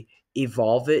basically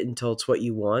evolve it until it's what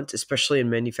you want, especially in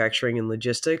manufacturing and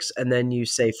logistics, and then you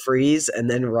say freeze and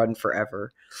then run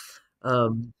forever.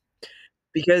 Um,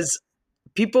 because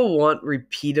people want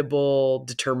repeatable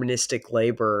deterministic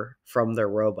labor from their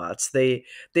robots. They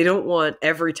don't want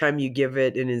every time you give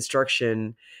it an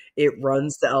instruction, it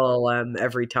runs the LLM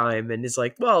every time and is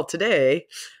like, well, today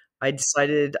I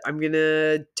decided I'm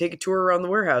gonna take a tour around the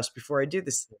warehouse before I do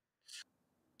this thing.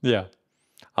 Yeah.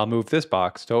 I'll move this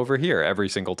box to over here every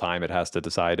single time it has to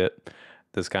decide it.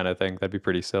 This kind of thing. That'd be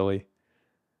pretty silly.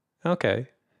 Okay.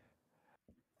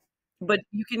 But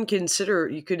you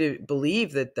could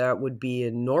believe that that would be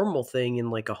a normal thing in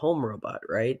like a home robot,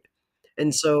 right?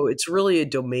 And so it's really a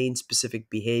domain specific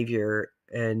behavior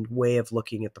and way of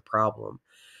looking at the problem.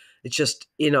 It's just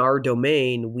in our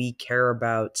domain, we care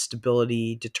about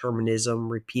stability, determinism,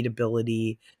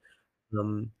 repeatability,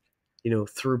 um,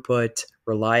 throughput,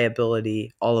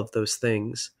 reliability, all of those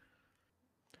things.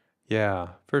 Yeah,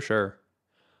 for sure.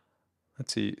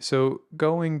 Let's see. So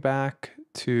going back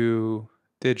to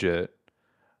Digit,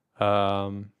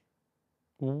 um,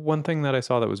 one thing that I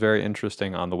saw that was very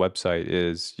interesting on the website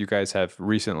is you guys have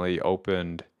recently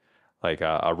opened like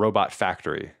a robot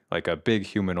factory, like a big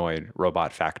humanoid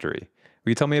robot factory.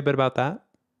 Will you tell me a bit about that?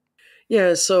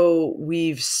 Yeah, so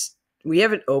we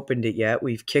haven't opened it yet.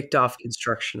 We've kicked off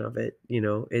construction of it.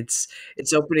 It's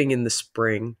opening in the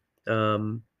spring.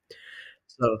 Um,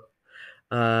 so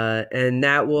and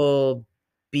that will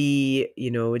be,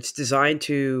 it's designed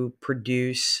to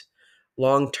produce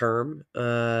long term,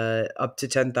 up to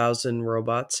 10,000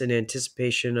 robots in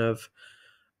anticipation of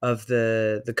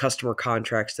the customer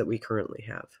contracts that we currently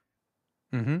have.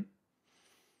 Mm-hmm.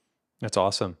 That's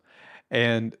awesome.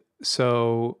 And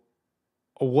so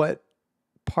what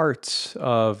parts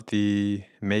of the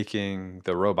making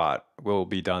the robot will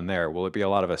be done there? Will it be a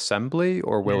lot of assembly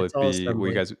or Yeah, will it's it all be, will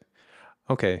you assembly. guys,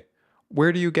 okay.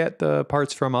 Where do you get the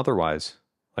parts from otherwise?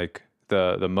 Like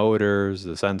the motors,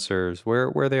 the sensors,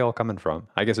 where are they all coming from?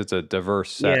 I guess it's a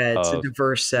diverse set Yeah, it's a of,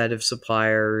 diverse set of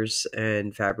suppliers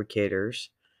and fabricators,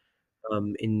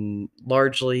 in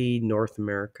largely North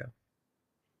America.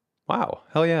 wow,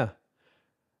 hell yeah.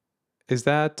 Is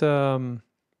that,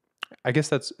 I guess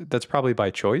that's probably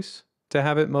by choice to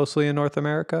have it mostly in North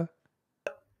America?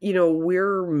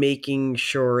 We're making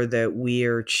sure that we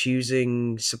are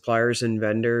choosing suppliers and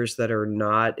vendors that are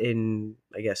not in,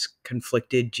 I guess,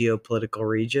 conflicted geopolitical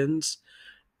regions.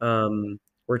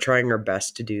 We're trying our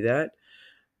best to do that.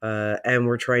 And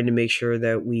we're trying to make sure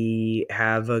that we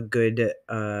have a good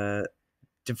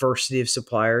diversity of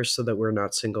suppliers so that we're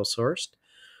not single sourced.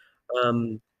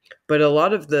 Um, but a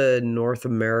lot of the North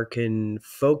American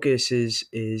focus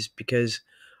is because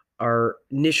our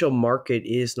initial market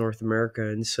is North America,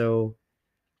 and so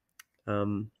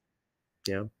um,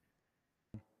 yeah.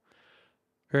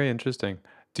 Very interesting.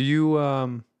 Do you,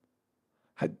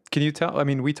 can you tell? I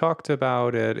mean, we talked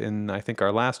about it in, I think,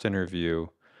 our last interview,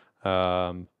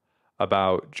 um,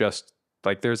 about just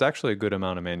like there's actually a good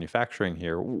amount of manufacturing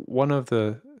here. One of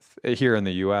the here in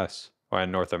the US or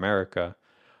in North America,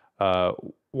 uh,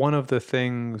 one of the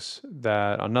things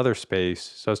that another space,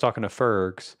 so I was talking to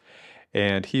Fergs,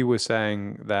 and he was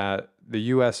saying that the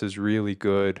US is really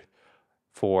good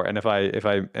for, and if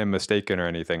I am mistaken or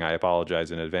anything, I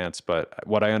apologize in advance, but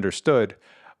what I understood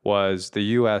was the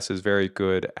US is very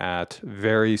good at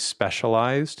very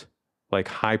specialized, like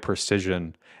high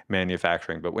precision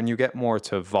manufacturing. But when you get more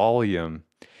to volume,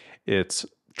 it's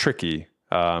tricky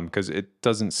because it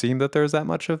doesn't seem that there's that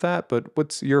much of that. But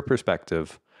what's your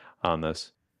perspective on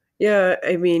this? Yeah,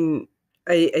 I mean,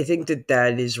 I think that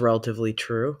that is relatively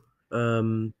true,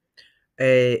 um,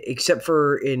 except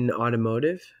for in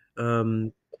automotive.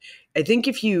 I think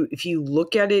if you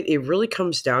look at it, it really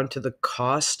comes down to the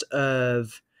cost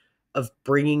of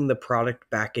bringing the product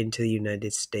back into the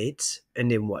United States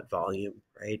and in what volume,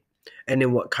 right? And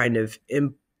in what kind of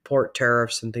import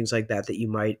tariffs and things like that that you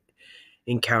might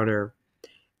encounter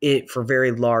it for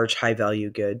very large high value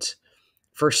goods.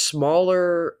 For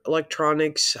smaller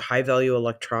electronics, high value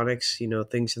electronics, you know,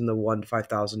 things in the $1,000 to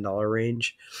 $5,000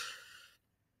 range,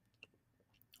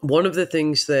 one of the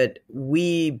things that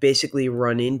we basically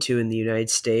run into in the United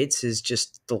States is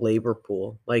just the labor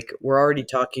pool. Like, we're already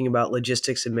talking about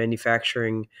logistics and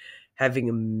manufacturing having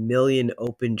a million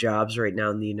open jobs right now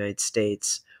in the United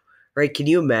States, right? Can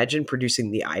you imagine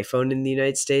producing the iPhone in the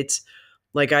United States?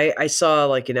 Like, I saw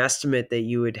like an estimate that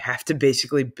you would have to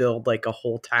basically build like a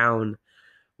whole town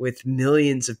with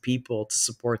millions of people to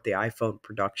support the iPhone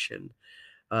production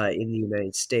in the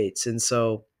United States. And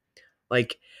so,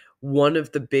 like, one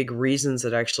of the big reasons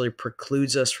that actually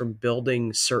precludes us from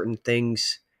building certain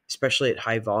things, especially at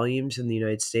high volumes in the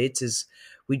United States, is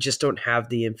we just don't have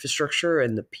the infrastructure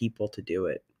and the people to do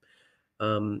it.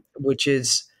 Which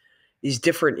is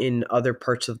different in other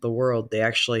parts of the world. They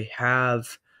actually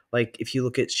have, like, if you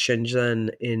look at Shenzhen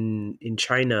in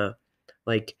China,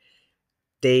 like,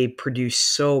 they produce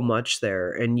so much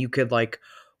there, and you could like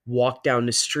walk down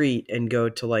the street and go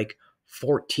to like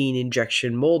 14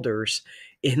 injection molders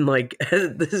in like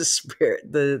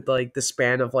the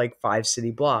span of like 5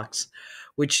 city blocks,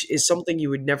 which is something you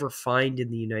would never find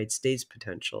in the United States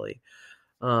potentially.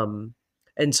 um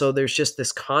and so there's just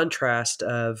this contrast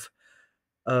of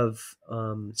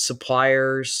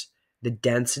suppliers, the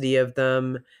density of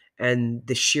them, and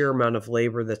the sheer amount of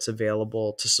labor that's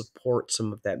available to support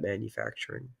some of that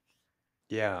manufacturing.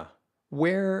 Yeah.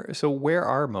 Where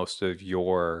are most of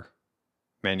your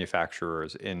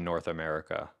manufacturers in North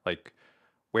America? Like,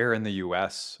 where in the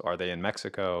US? Are they in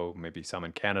Mexico? Maybe some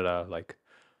in Canada? Like,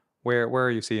 where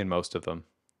are you seeing most of them?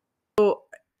 So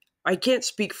I can't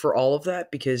speak for all of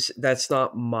that because that's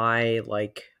not my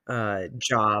like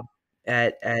job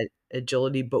at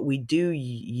Agility, but we do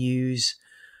use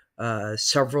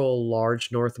several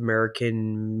large North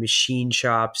American machine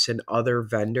shops and other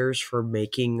vendors for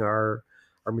making our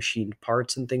machined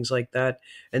parts and things like that,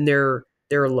 and they're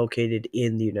located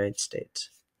in the United States.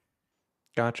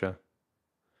 Gotcha.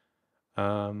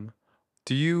 Um,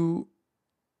 do you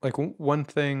like one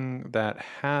thing that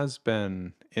has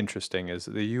been interesting is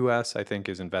the US, I think,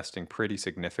 is investing pretty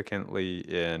significantly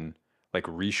in like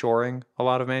reshoring a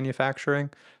lot of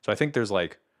manufacturing. So I think there's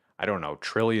like, I don't know,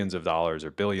 trillions of dollars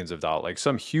or billions of dollars, like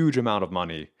some huge amount of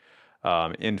money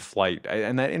in flight.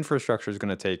 And that infrastructure is going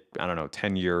to take, I don't know,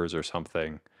 10 years or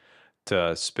something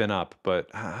to spin up. But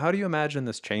how do you imagine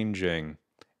this changing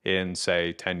in,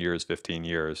 say, 10 years, 15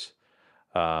 years,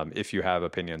 if you have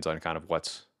opinions on kind of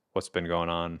what's been going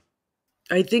on?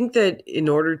 I think that in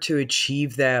order to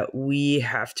achieve that, we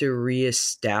have to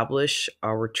reestablish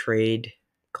our trade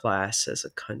class as a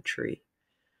country.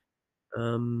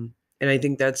 And I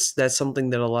think that's something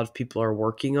that a lot of people are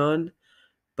working on,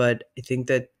 but I think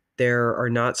that there are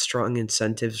not strong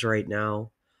incentives right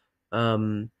now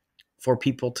um, for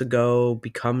people to go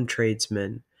become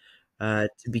tradesmen,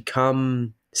 to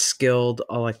become skilled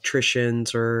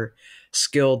electricians or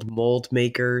skilled mold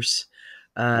makers,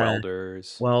 uh,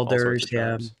 Welders, all sorts welders. of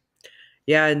Yeah, jobs.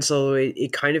 yeah, and so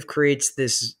it kind of creates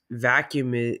this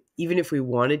vacuum. Even if we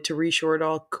wanted to reshore it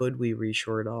all, could we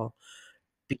reshore it all?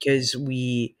 Because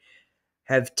we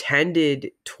have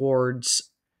tended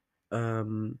towards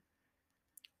um,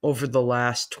 over the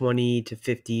last 20 to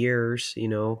 50 years, you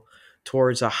know,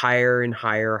 towards a higher and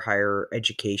higher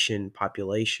education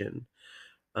population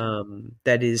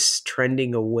that is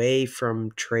trending away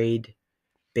from trade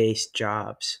based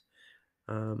jobs,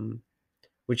 um,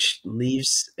 which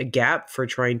leaves a gap for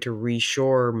trying to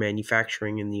reshore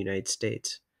manufacturing in the United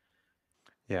States.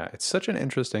 Yeah, it's such an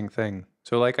interesting thing.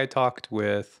 So, like, I talked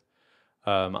with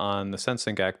On the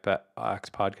Sensing X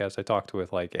podcast, I talked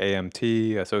with like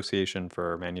AMT, Association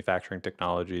for Manufacturing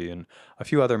Technology, and a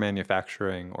few other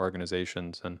manufacturing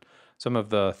organizations. And some of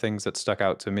the things that stuck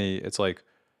out to me, it's like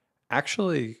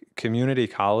actually community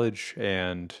college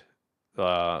and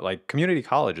like community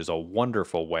college is a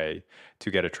wonderful way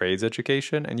to get a trades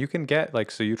education. And you can get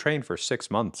like, so you train for 6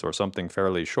 months or something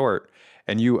fairly short,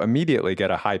 and you immediately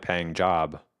get a high paying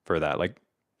job for that. Like,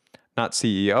 not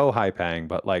CEO high paying,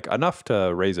 but like enough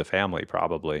to raise a family,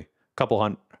 probably couple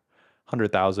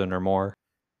 100,000 or more.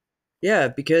 Yeah,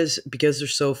 because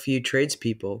there's so few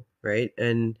tradespeople, right?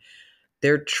 And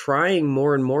they're trying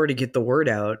more and more to get the word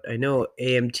out. I know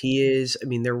AMT is, I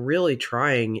mean, they're really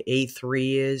trying.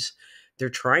 A3 is, they're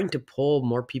trying to pull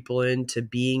more people into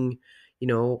being,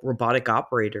 robotic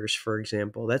operators, for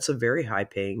example. That's a very high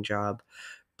paying job.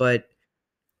 But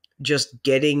just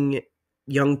getting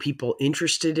young people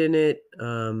interested in it,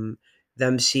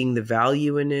 them seeing the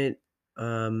value in it,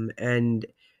 and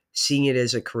seeing it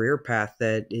as a career path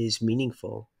that is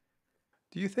meaningful.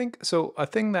 Do you think so? A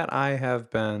thing that I have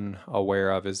been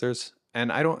aware of is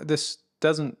and I don't, this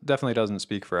doesn't, definitely doesn't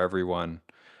speak for everyone,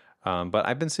 but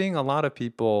I've been seeing a lot of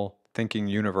people thinking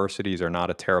universities are not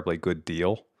a terribly good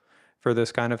deal for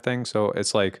this kind of thing. So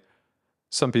it's like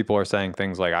some people are saying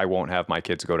things like, I won't have my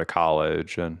kids go to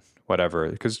college and whatever,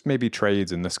 because maybe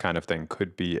trades and this kind of thing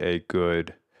could be a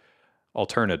good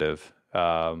alternative.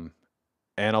 And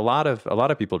a lot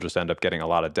of people just end up getting a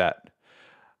lot of debt.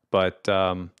 But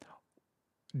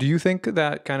do you think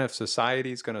that kind of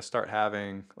society is going to start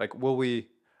having like, will we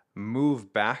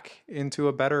move back into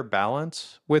a better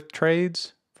balance with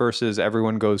trades versus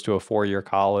everyone goes to a 4-year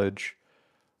college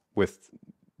with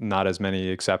not as many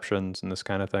exceptions and this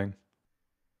kind of thing?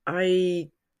 I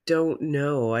don't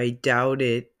know. I doubt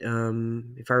it,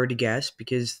 if I were to guess,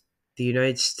 because the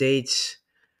United States,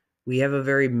 we have a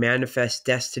very manifest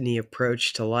destiny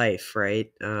approach to life,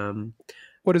 right?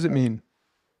 What does it mean?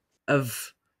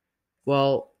 Of,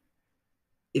 well,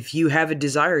 if you have a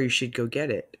desire, you should go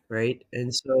get it, right?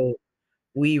 And so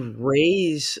we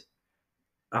raise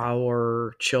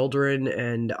our children,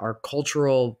 and our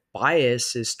cultural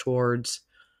bias is towards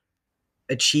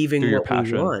Do achieving your what we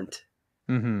passion. want,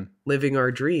 Mm-hmm. living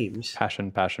our dreams,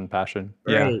 Passion, passion, passion.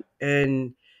 Yeah. right?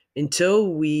 And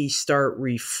until we start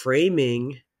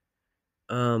reframing,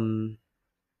 um,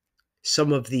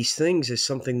 some of these things as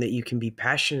something that you can be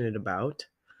passionate about,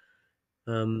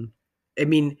 um, I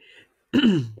mean,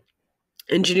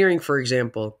 engineering, for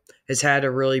example, has had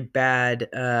a really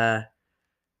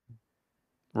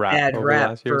Rap bad over the rap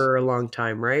last years. for a long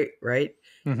time, right? Right?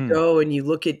 Mm-hmm. Go and you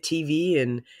look at TV,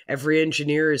 and every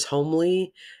engineer is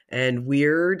homely and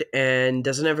weird and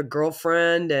doesn't have a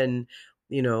girlfriend, and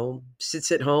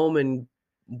sits at home and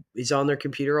is on their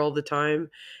computer all the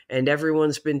time, and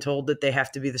everyone's been told that they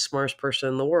have to be the smartest person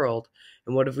in the world.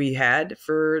 And what have we had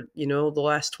for, the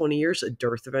last 20 years? A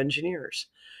dearth of engineers.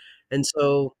 And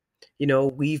so,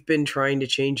 we've been trying to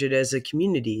change it as a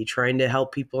community, trying to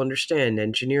help people understand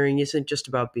engineering isn't just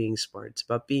about being smart. It's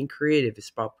about being creative. It's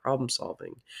about problem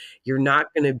solving. You're not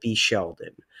going to be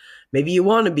Sheldon. Maybe you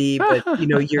want to be, but you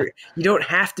don't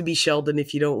have to be Sheldon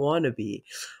if you don't want to be.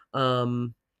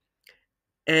 Um,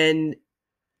 and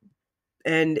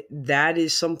and that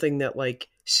is something that, like,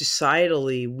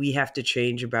 societally we have to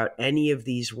change about any of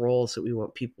these roles that we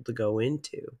want people to go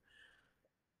into,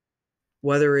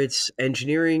 whether it's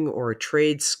engineering or a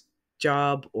trades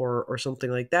job or something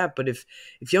like that. But if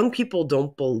young people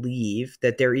don't believe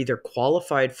that they're either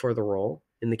qualified for the role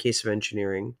in the case of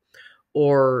engineering,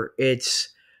 or it's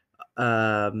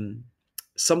um,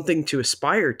 something to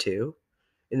aspire to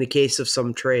in the case of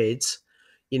some trades,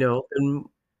 and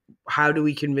how do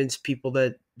we convince people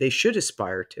that they should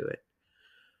aspire to it?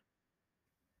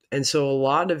 And so a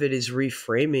lot of it is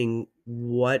reframing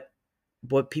what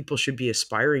people should be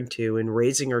aspiring to, and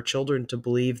raising our children to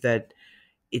believe that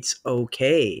it's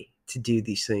okay to do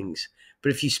these things.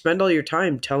 But if you spend all your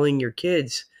time telling your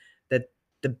kids that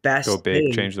the Go best big,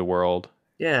 thing, change the world,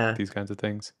 yeah, these kinds of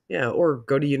things. yeah, or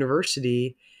go to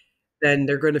university, then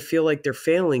they're going to feel like they're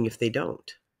failing if they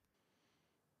don't.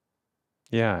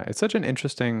 Yeah, it's such an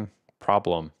interesting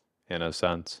problem in a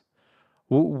sense.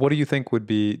 What do you think would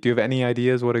be, do you have any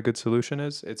ideas what a good solution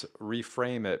is? It's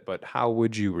reframe it, but how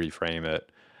would you reframe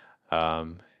it?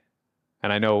 Um,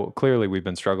 and I know clearly we've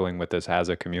been struggling with this as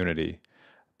a community,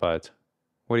 but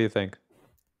what do you think?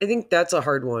 I think that's a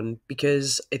hard one,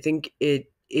 because I think it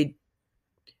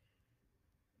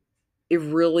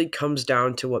really comes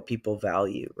down to what people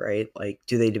value, right? Like,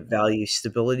 do they value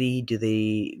stability? Do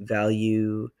they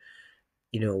value,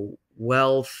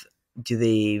 wealth? Do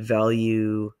they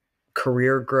value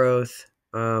career growth?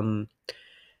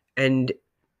 And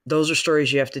those are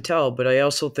stories you have to tell. But I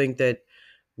also think that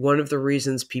one of the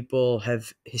reasons people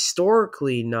have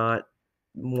historically not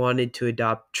wanted to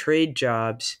adopt trade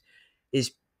jobs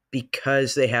is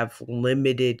because they have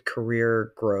limited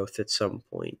career growth at some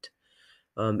point,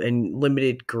 and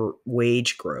limited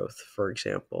wage growth, for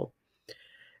example.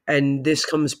 And this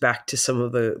comes back to some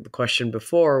of the question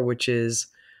before, which is,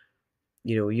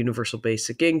 universal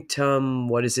basic income.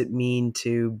 What does it mean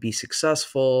to be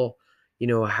successful?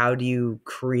 How do you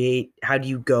create? How do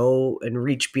you go and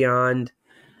reach beyond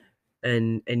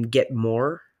and get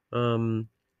more?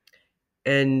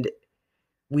 And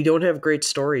we don't have great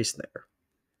stories there.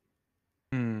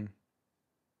 Hmm.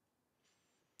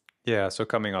 Yeah, so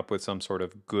coming up with some sort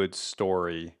of good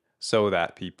story so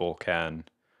that people can,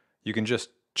 you can just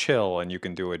chill and you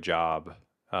can do a job,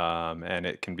 and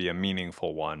it can be a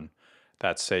meaningful one.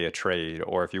 That's say a trade,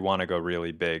 or if you want to go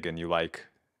really big and you like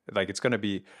it's going to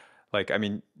be like, I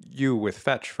mean, you with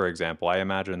Fetch, for example, I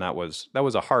imagine that was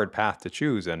a hard path to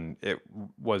choose, and it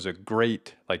was a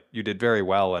great, like you did very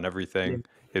well, and Yeah, everything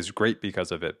is great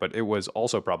because of it. But it was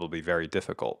also probably very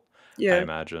difficult, I yeah,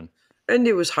 imagine. and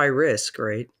it was high risk,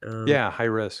 right? Yeah, high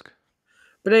risk.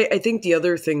 But I think the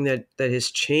other thing that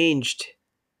has changed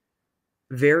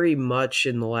very much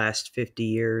in the last 50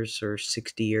 years or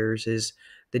 60 years is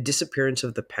the disappearance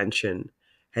of the pension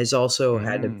has also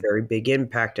had a Mm. very big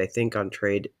impact, I think, on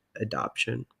trade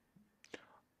adoption.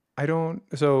 I don't.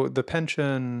 So the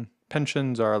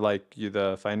pensions are like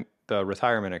the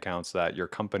retirement accounts that your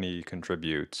company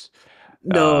contributes,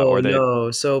 No, or they.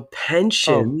 no. So Oh,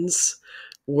 pensions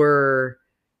were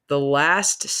the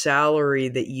last salary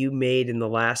that you made in the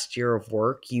last year of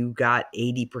work, you got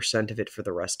 80% of it for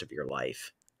the rest of your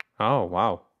life. oh,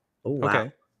 wow. Oh, wow.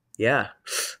 Okay. Yeah.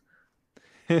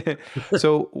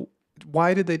 So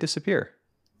why did they disappear?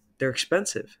 They're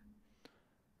expensive.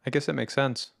 I guess it makes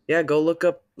sense. Yeah, go look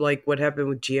up like what happened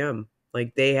with GM.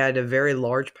 Like they had a very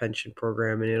large pension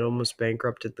program and it almost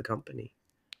bankrupted the company.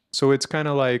 So it's kind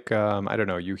of like, I don't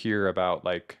know. You hear about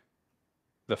like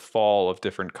the fall of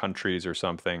different countries or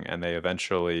something, and they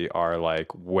eventually are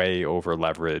like way over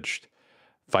leveraged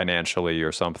financially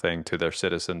or something to their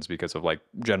citizens because of like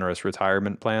generous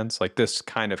retirement plans. Like this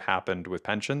kind of happened with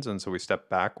pensions, and so we stepped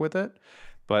back with it,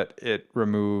 but it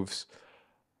removes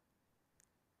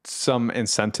some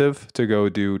incentive to go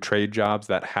do trade jobs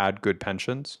that had good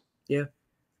pensions. Yeah.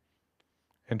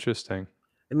 Interesting.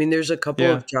 I mean, there's a couple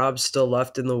Yeah. of jobs still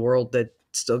left in the world that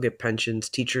still get pensions.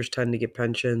 Teachers tend to get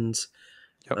pensions.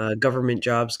 Yep. Government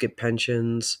jobs get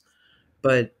pensions.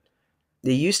 But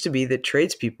it used to be that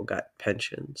tradespeople got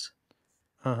pensions.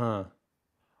 Uh-huh.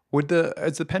 Would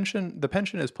the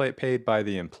pension is paid by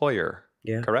the employer,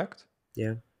 Yeah. correct?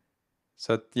 Yeah.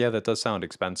 So yeah, that does sound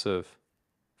expensive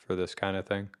for this kind of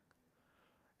thing.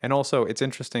 And also it's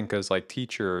interesting because like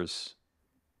teachers,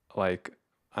 like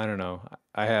I don't know,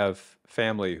 I have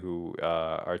family who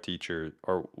are teachers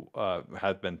or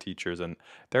have been teachers, and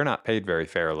they're not paid very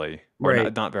fairly, or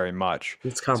Right. not very much.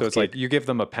 It's So it's complicated. like you give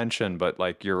them a pension, but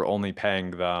like you're only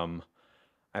paying them,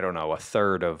 I don't know, a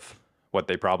third of what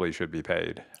they probably should be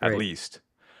paid, at Right. least,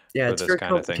 Yeah. for It's this very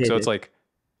kind of thing. So it's complicated. like,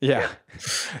 Yeah.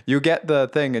 yeah, you get the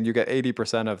thing and you get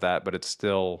 80% of that, but it's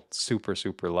still super,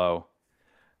 super low.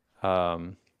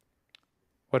 Um,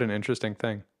 what an interesting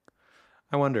thing.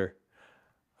 I wonder.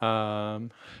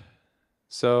 Um,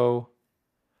 so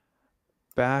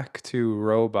back to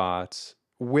robots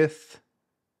with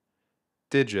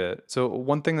Digit. So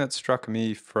one thing that struck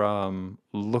me from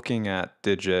looking at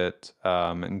Digit,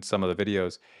 in some of the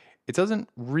videos, it doesn't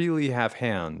really have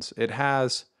hands. It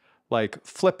has like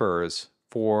flippers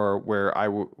for where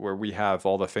we have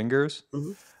all the fingers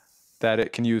Mhm. that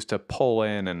it can use to pull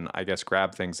in and I guess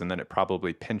grab things, and then it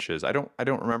probably pinches. I don't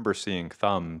remember seeing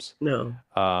thumbs. No.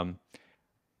 Um,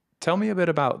 Tell me a bit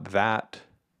about that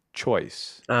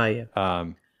choice. Ah, yeah.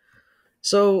 Um,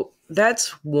 So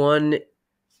that's one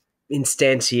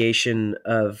instantiation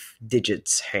of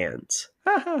Digit's hands.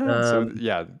 so Um,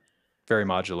 yeah, very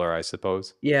modular, I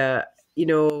suppose. yeah,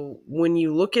 when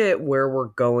you look at where we're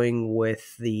going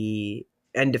with the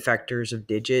end effectors of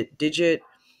Digit,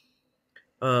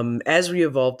 as we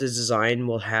evolve the design,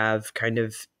 we'll have kind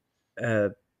of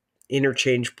a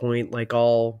interchange point like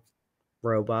all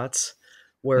robots,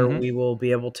 where Mm-hmm. we will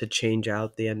be able to change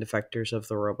out the end effectors of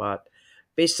the robot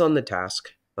based on the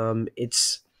task.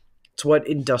 It's what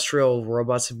industrial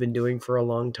robots have been doing for a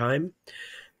long time.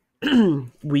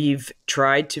 We've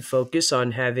tried to focus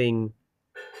on having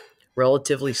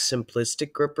relatively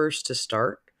simplistic grippers to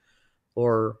start,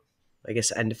 or I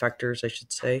guess end effectors, I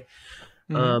should say,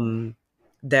 Mm-hmm. um,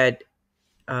 that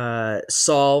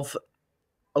solve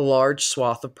a large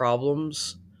swath of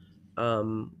problems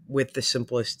with the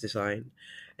simplest design.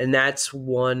 And that's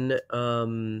one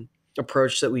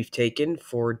approach that we've taken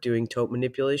for doing tote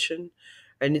manipulation.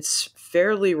 And it's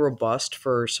fairly robust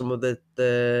for some of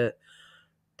the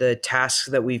tasks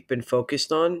that we've been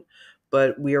focused on.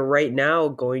 But we are right now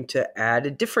going to add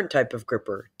a different type of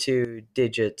gripper to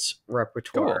Digit's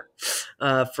repertoire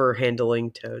Cool. for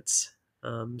handling totes.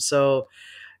 So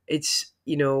it's,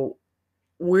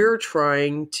 we're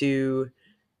trying to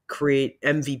create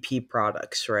MVP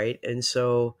products, right? And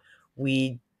so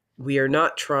we we are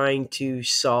not trying to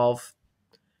solve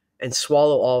and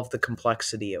swallow all of the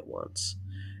complexity at once.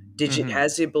 Digit Mm-hmm.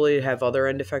 has the ability to have other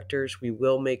end effectors. We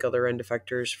will make other end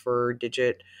effectors for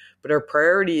Digit, but our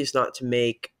priority is not to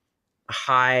make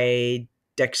high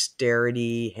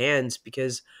dexterity hands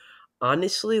because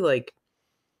honestly, like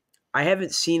I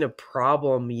haven't seen a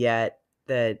problem yet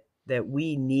that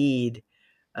we need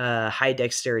high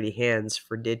dexterity hands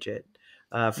for Digit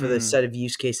for the Mm, set of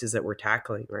use cases that we're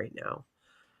tackling right now.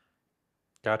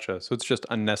 gotcha. So it's just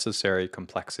unnecessary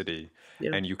complexity,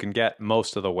 Yeah, and you can get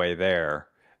most of the way there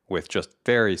with just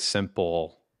very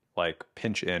simple, like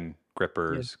pinch in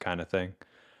yeah, grippers kind of thing.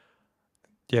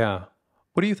 Yeah.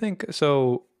 What do you think?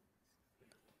 So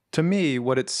to me,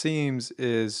 what it seems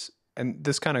is, and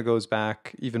this kind of goes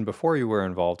back even before you were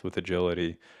involved with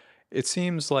agility, it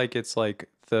seems like it's like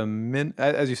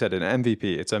as you said, an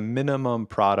MVP. It's a minimum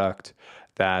product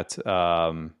that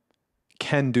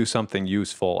can do something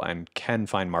useful and can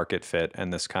find market fit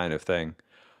and this kind of thing.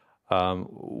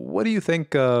 What do you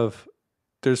think of?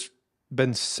 There's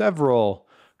been several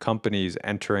companies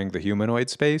entering the humanoid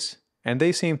space, and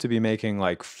they seem to be making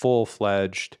like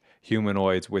full-fledged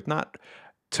humanoids with not,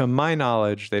 to my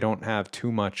knowledge, they don't have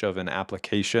too much of an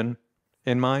application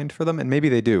in mind for them, and maybe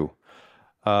they do.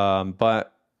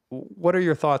 But what are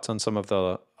your thoughts on some of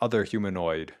the other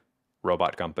humanoid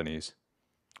robot companies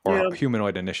or yeah,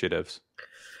 humanoid initiatives?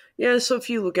 yeah. So if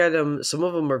you look at them, some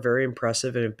of them are very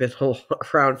impressive and have been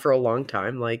around for a long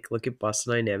time. Like look at Bus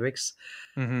Dynamics.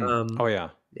 Mm-hmm. Oh Um, yeah,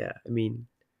 yeah, I mean,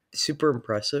 super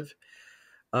impressive.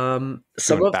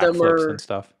 Some doing of them backflips and are,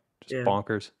 stuff, just yeah,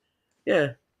 bonkers.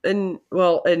 yeah, and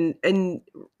well, and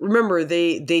remember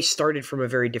they started from a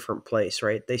very different place,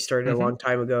 right? They started a Mm-hmm. long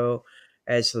time ago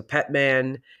as the Pet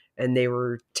Man, and they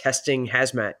were testing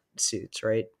hazmat suits,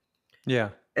 right? Yeah.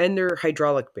 And they're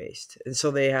hydraulic based, and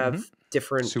so they have Mm-hmm.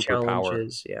 different Superpower.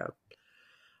 challenges. Yeah.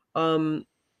 Um,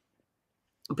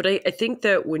 but I think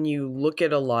that when you look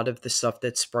at a lot of the stuff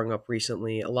that's sprung up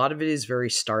recently, a lot of it is very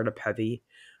startup heavy.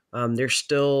 They're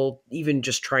still even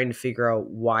just trying to figure out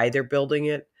why they're building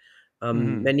it.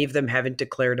 Mm-hmm. Many of them haven't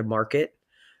declared a market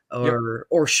Yep. or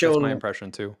That's my shown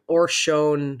impression too.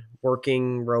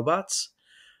 working robots.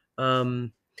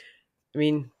 Um, I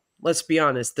mean, let's be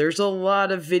honest. There's a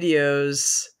lot of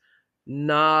videos,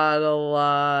 not a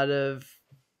lot of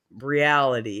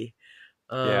reality.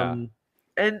 Yeah. Um,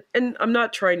 and I'm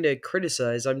not trying to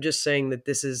criticize. I'm just saying that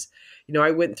this is,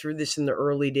 I went through this in the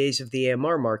early days of the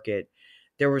AMR market.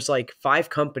 There was like 5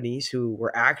 companies who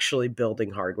were actually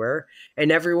building hardware,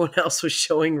 and everyone else was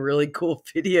showing really cool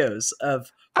videos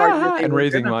of hardware Ah, they and were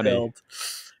raising gonna money. build,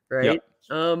 right? Yep.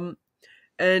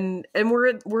 And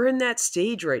we're in that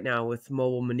stage right now with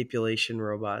mobile manipulation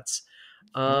robots.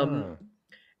 Um, Ah.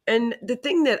 and the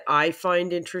thing that I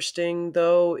find interesting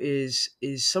though is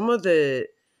some of the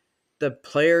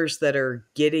players that are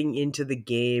getting into the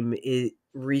game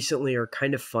recently are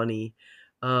kind of funny.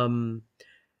 Um,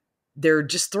 they're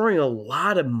just throwing a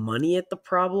lot of money at the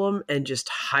problem and just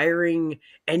hiring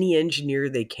any engineer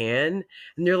they can.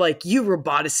 And they're like, "You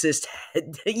roboticist,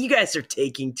 you guys are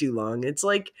taking too long." It's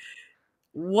like,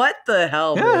 what the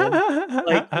hell, man?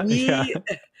 Like Yeah. we,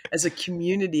 as a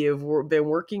community, have been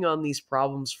working on these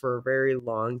problems for a very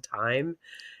long time,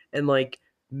 and like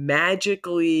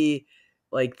magically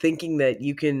like thinking that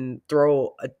you can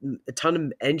throw a ton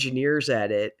of engineers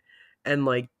at it and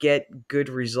like get good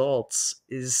results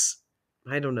is,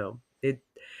 I don't know,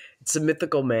 it's a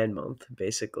mythical man month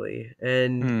basically,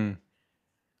 and Hmm.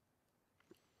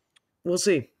 we'll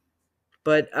see.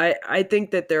 But I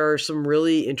think that there are some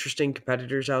really interesting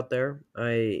competitors out there.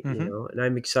 Mm-hmm. And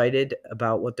I'm excited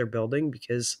about what they're building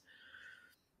because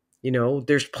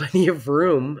there's plenty of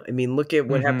room. I mean, look at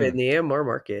what happened Mm-hmm. in the AMR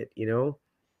market.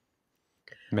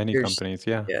 Many There's companies,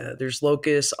 yeah. Yeah, there's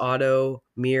Locus, Auto,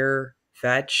 Mirror,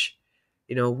 Fetch.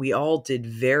 We all did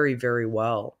very, very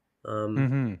well. Um,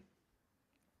 Mm-hmm.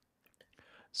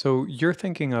 So you're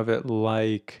thinking of it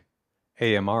like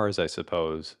AMRs, I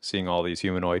suppose, seeing all these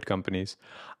humanoid companies.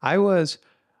 I was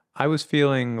I was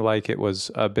feeling like it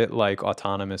was a bit like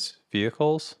autonomous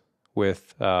vehicles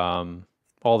with all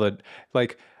the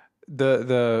like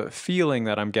the feeling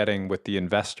that I'm getting with the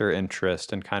investor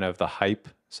interest and kind of the hype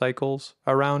cycles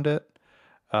around it,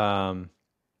 um,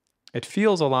 it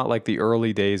feels a lot like the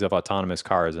early days of autonomous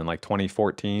cars in like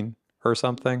 2014 or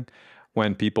something,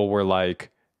 when people were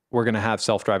like, "We're gonna have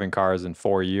self-driving cars in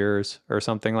 4 years" or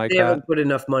something like They haven't that. put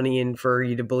enough money in for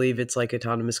you to believe it's like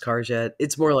autonomous cars yet.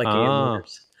 It's more like Ah,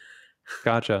 AMRs.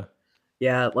 gotcha.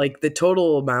 Yeah, like the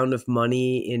total amount of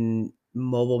money in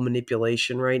mobile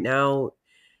manipulation right now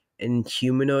in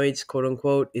humanoids, quote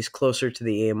unquote, is closer to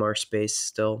the AMR space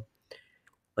still.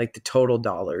 Like the total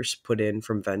dollars put in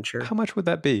from venture. How much would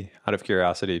that be, out of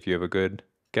curiosity, if you have a good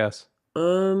guess?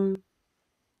 Um,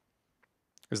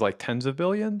 Is it like tens of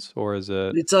billions, or is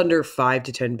it it's under 5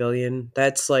 to 10 billion.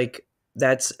 That's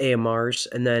AMRs,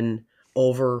 and then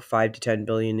over 5 to 10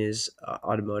 billion is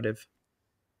automotive.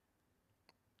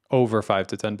 over 5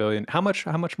 to 10 billion? How much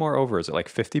more over? Is it like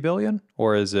 50 billion,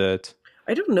 or is it?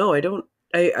 I don't know. I don't.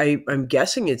 I'm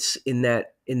guessing it's in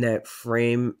that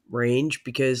frame range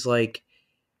because like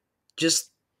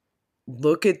just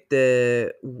look at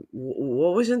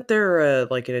what wasn't there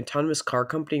like an autonomous car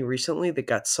company recently that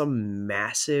got some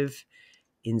massive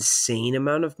insane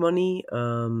amount of money.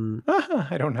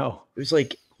 I don't know. It was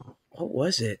like, what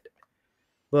was it?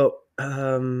 Well,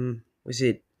 was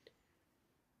it?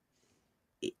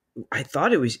 I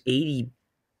thought it was 80.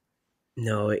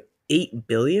 No, 8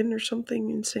 billion or something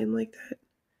insane like that.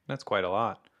 That's quite a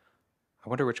lot. I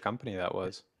wonder which company that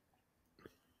was.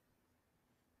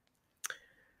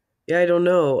 Yeah, I don't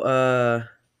know. Uh,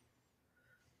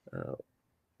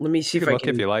 let me see You if could I look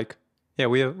if can. you like. Yeah,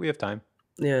 we have time.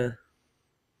 Yeah,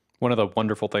 One of the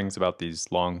wonderful things about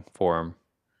these long form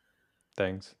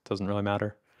things, doesn't really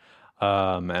matter.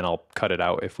 And I'll cut it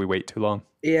out if we wait too long.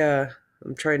 yeah.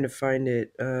 I'm trying to find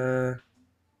it.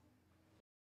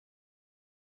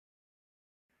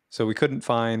 So we couldn't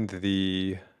find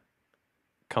the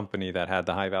company that had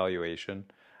the high valuation,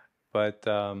 but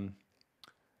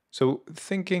so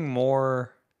thinking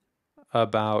more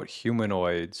about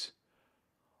humanoids,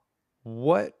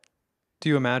 what do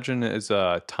you imagine is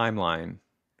a timeline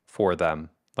for them?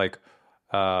 Like,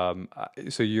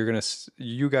 so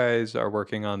you guys are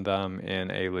working on them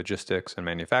in a logistics and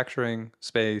manufacturing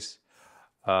space.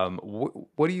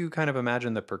 What do you kind of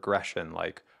imagine the progression?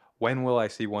 Like, when will I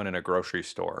see one in a grocery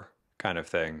store, kind of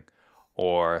thing,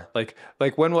 or like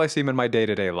when will I see them in my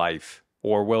day-to-day life,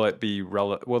 or will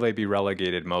they be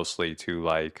relegated mostly to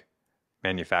like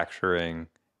manufacturing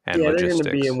and Yeah, they're going to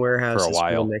be in logistics for a warehouses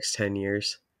for the while? next 10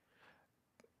 years.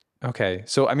 Okay.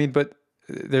 So, I mean, but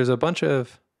there's a bunch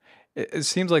of, it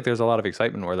seems like there's a lot of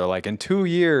excitement where they're like, in 2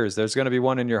 years, there's going to be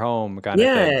one in your home kind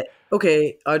of thing. Yeah.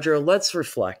 Okay, Audra, let's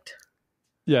reflect.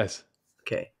 Yes.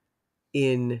 Okay.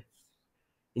 In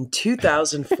in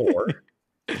 2004,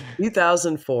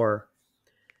 2004,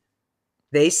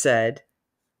 they said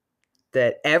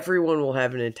that everyone will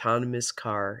have an autonomous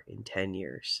car in 10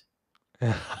 years.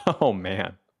 Oh,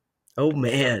 man. Oh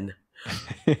man.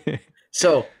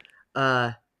 So,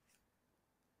 uh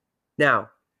now,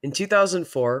 in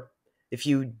 2004, if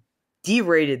you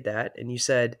derated that and you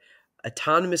said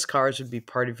autonomous cars would be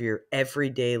part of your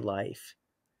everyday life,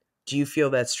 do you feel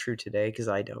that's true today? Because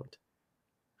I don't.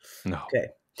 No. Okay.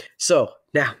 So,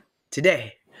 now,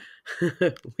 today,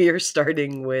 we are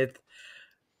starting with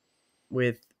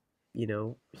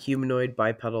humanoid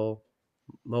bipedal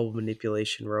mobile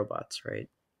manipulation robots, right?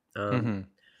 Um, Mm-hmm.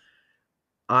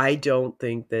 I don't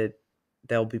think that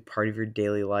they'll be part of your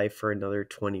daily life for another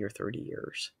 20 or 30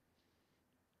 years.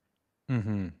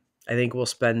 Mm-hmm. I think we'll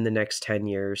spend the next 10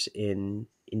 years in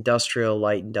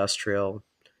light industrial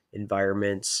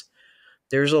environments.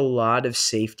 There's a lot of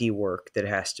safety work that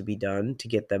has to be done to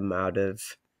get them out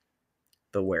of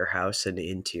the warehouse and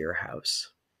into your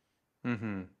house.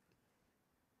 Mm-hmm.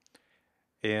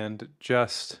 And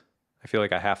just, I feel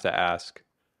like I have to ask,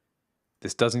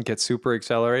 this doesn't get super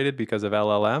accelerated because of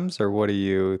LLMs, or what are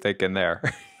you thinking there?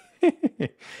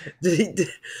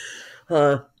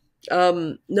 uh,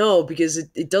 no, because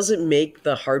it doesn't make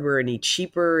the hardware any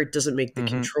cheaper. It doesn't make the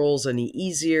Mm-hmm. controls any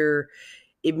easier.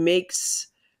 It makes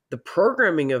the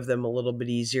programming of them a little bit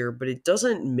easier, but it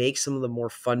doesn't make some of the more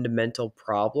fundamental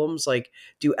problems. Like,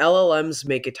 do LLMs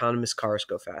make autonomous cars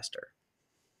go faster?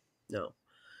 No.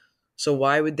 So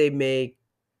why would they make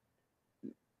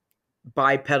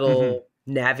Mm-hmm. bipedal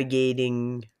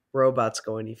navigating robots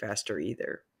go any faster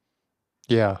either?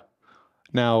 Yeah.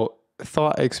 Now,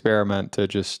 thought experiment to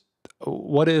just,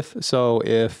 what if, so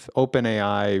if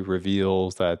OpenAI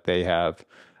reveals that they have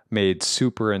made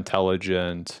super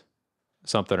intelligent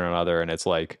something or another, and it's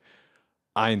like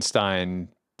Einstein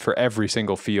for every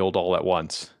single field all at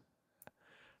once,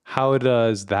 how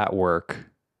does that work?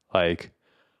 Like,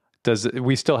 does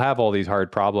we still have all these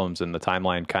hard problems and the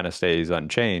timeline kind of stays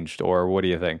unchanged, or what do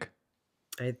you think?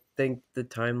 I think the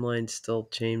timeline still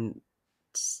change.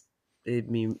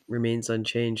 Remains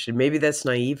unchanged, and maybe that's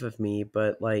naive of me,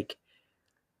 but like,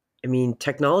 I mean,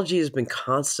 technology has been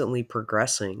constantly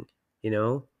progressing, you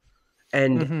know,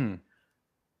 and Mm-hmm.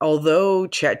 although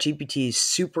ChatGPT is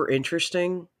super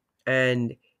interesting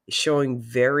and showing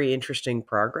very interesting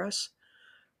progress,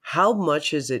 how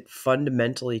much has it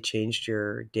fundamentally changed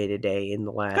your day to day in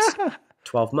the last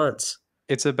 12 months?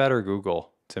 It's a better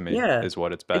Google to me, Yeah, is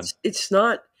what it's been. it's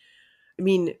not. I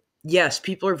mean, yes,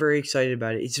 people are very excited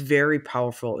about it. It's very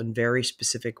powerful in very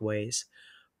specific ways,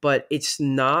 but it's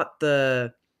not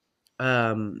the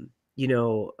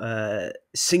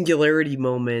singularity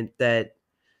moment that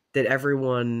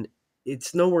everyone.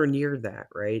 It's nowhere near that,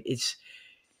 right? It's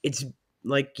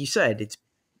like you said, it's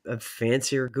a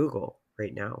fancier Google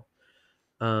right now.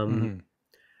 Um, Mm-hmm.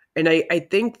 and I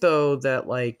think though that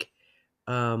like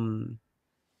um,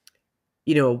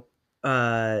 you know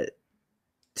uh,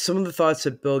 some of the thoughts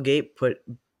that Bill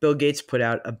Gates put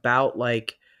out about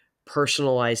like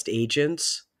personalized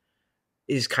agents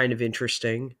is kind of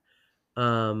interesting.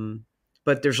 Um,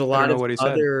 but there's a I don't lot know of what he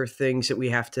said. other things that we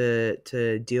have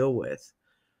to deal with.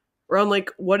 Around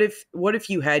like what if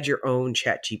you had your own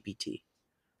chat GPT?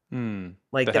 Hmm.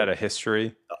 Like That that had a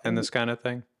history and this kind of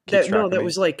thing. Keeps that no, track of that me.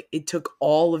 was like it took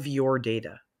all of your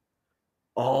data,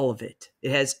 all of it.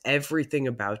 It has everything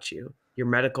about you, your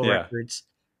medical Yeah. records,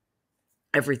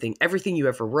 everything you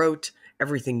ever wrote,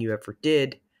 everything you ever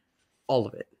did, all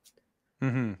of it.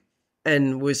 Mm-hmm.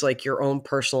 And was like your own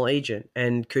personal agent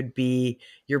and could be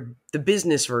the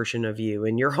business version of you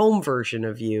and your home version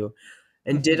of you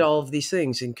and did Mm-hmm. all of these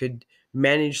things and could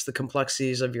manage the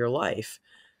complexities of your life.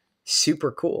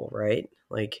 Super cool, right?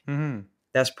 Like Mm-hmm.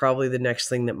 that's probably the next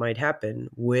thing that might happen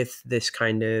with this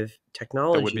kind of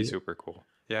That would be technology. super cool.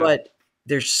 Yeah. But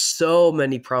there's so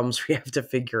many problems we have to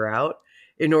figure out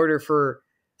in order for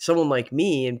someone like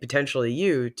me and potentially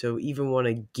you to even want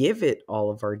to give it all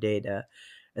of our data.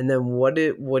 And then what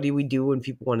do we do when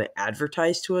people want to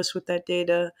advertise to us with that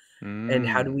data? And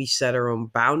how do Mm. we set our own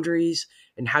boundaries?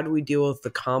 And how do we deal with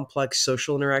the complex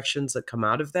social interactions that come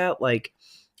out of that? Like,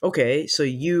 okay, so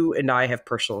you and I have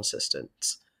personal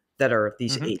assistants that are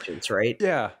these Mm-hmm. agents, right?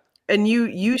 Yeah. And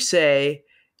you say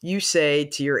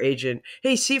to your agent,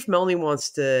 "Hey, see if Melanie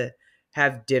wants to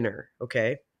have dinner."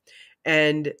 Okay,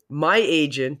 and my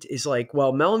agent is like,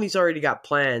 "Well, Melanie's already got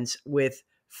plans with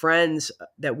friends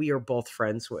that we are both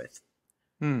friends with,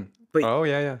 Hmm. but Oh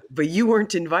yeah, you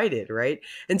weren't invited, right?"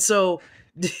 And so,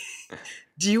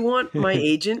 do you want my yeah.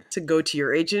 agent to go to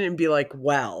your agent and be like,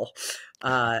 "Well,"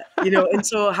 and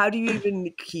so how do you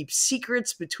even keep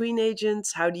secrets between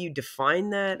agents? How do you define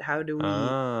that? How do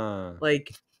we Ah.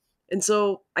 like and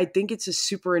so I think it's a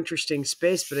super interesting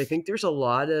space, but I think there's a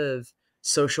lot of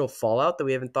social fallout that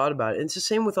we haven't thought about. And it's the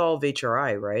same with all of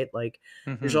HRI, right? Like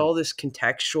there's Mm-hmm. all this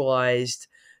contextualized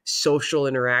social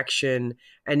interaction,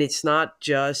 and it's not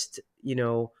just,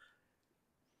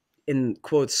 in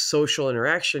quotes social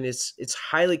interaction, it's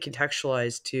highly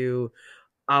contextualized to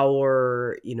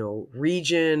our,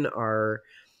 region, our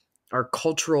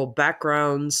cultural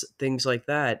backgrounds, things like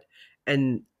that.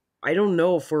 And I don't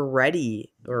know if we're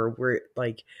ready or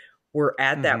we're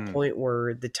at that Mm-hmm. point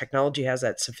where the technology has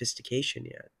that sophistication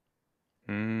yet.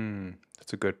 Mm.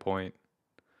 That's a good point.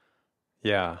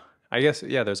 Yeah. I guess,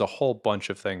 yeah, there's a whole bunch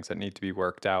of things that need to be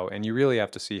worked out, and you really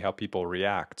have to see how people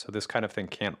react. So this kind of thing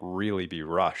can't really be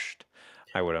rushed,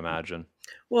 I would imagine.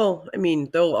 Well, I mean,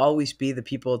 there'll always be the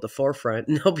people at the forefront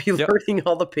and they'll be Yep. learning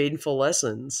all the painful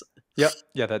lessons. Yep.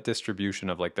 Yeah, that distribution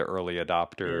of like the early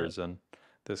Yeah. adopters and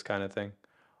this kind of thing.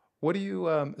 What do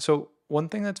you so one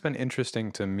thing that's been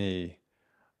interesting to me,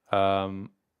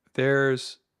 um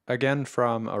there's again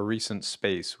from a recent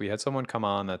space, we had someone come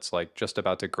on that's like just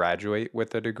about to graduate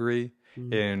with a degree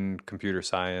Mm, in computer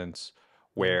science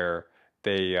yeah. where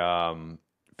they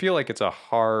feel like it's a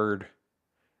hard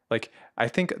like I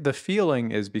think the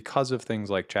feeling is because of things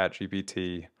like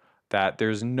ChatGPT that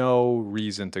there's no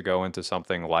reason to go into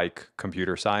something like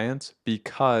computer science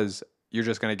because you're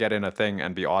just going to get in a thing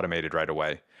and be automated right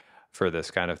away for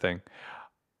this kind of thing.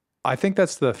 I think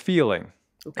that's the feeling.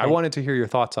 I Okay. wanted to hear your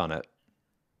thoughts on it.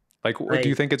 Like, do I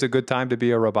you think it's a good time to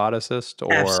be a roboticist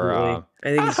or Absolutely. I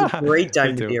think it's a great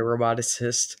me time to be too. a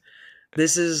roboticist.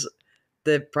 This is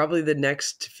probably the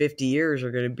next 50 years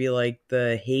are going to be like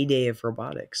the heyday of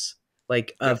robotics,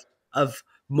 like Yep. of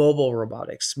mobile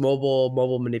robotics,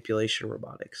 mobile manipulation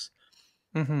robotics.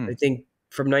 I Mhm. think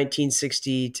from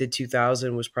 1960 to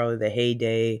 2000 was probably the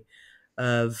heyday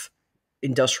of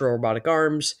industrial robotic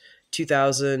arms.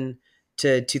 2000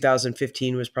 to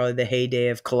 2015 was probably the heyday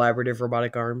of collaborative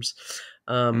robotic arms.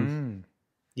 Um, Mm.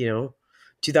 you know,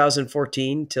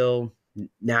 2014 till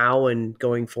now and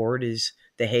going forward is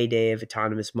the heyday of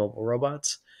autonomous mobile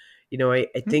robots. I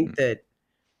think Mm.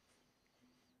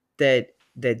 that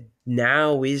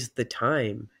now is the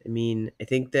time. I mean, I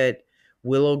think that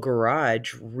Willow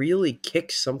Garage really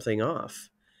kicked something off,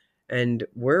 and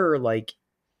we're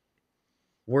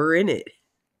in it.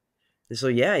 And so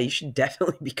yeah, you should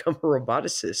definitely become a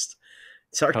roboticist.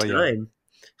 It's our Hell yeah. time.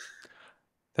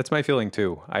 That's my feeling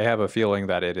too. I have a feeling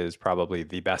that it is probably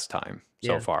the best time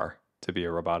so Yeah. far to be a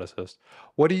roboticist.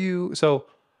 What do you, so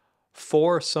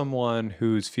for someone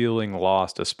who's feeling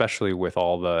lost, especially with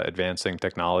all the advancing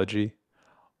technology,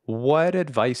 what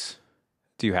advice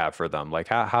do you have for them? Like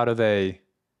how do they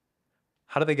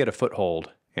get a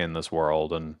foothold in this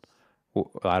world? And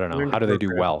I don't know, Learn to how do they do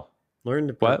program. well? Learn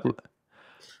to What? program.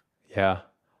 Yeah.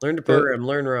 Learn to The program.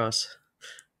 Learn Ross.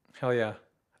 hell yeah.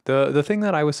 The thing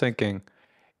that I was thinking,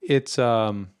 it's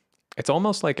it's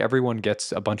almost like everyone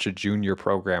gets a bunch of junior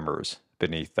programmers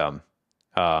beneath them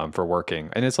for working.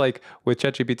 And it's like with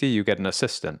ChatGPT, you get an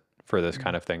assistant for this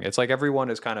kind of thing. It's like everyone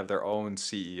is kind of their own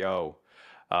CEO,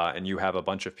 and you have a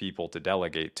bunch of people to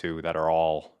delegate to that are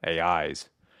all AIs.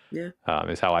 Yeah.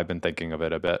 Is how I've been thinking of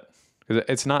it a bit. 'Cause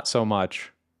it's not so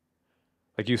much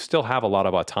like you still have a lot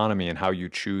of autonomy in how you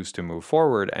choose to move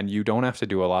forward, and you don't have to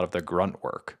do a lot of the grunt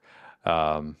work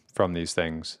from these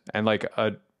things. And like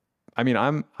I mean,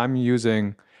 I'm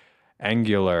using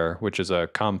Angular, which is a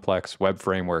complex web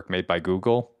framework made by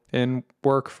Google in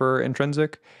work for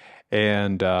Intrinsic,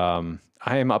 and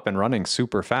I am up and running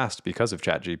super fast because of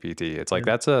ChatGPT. It's like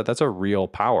Yeah. that's a real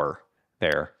power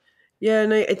there. Yeah,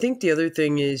 and I think the other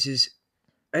thing is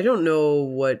I don't know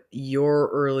what your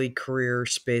early career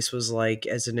space was like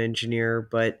as an engineer,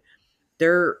 but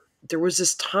there there was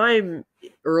this time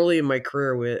early in my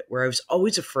career where I was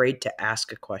always afraid to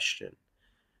ask a question,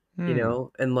 Hmm.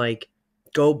 and like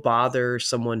go bother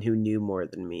someone who knew more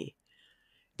than me.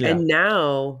 Yeah. And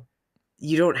now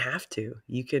you don't have to.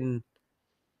 You can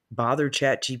bother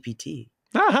Chat GPT.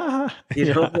 Yeah.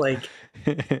 Like,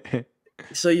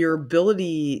 so your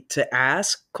ability to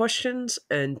ask questions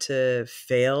and to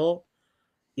fail,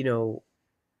 you know,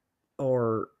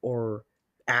 or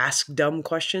ask dumb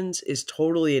questions is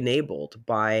totally enabled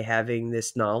by having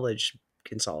this knowledge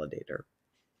consolidator.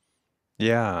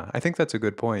 Yeah, I think that's a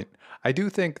good point. I do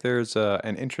think there's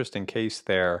an interesting case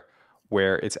there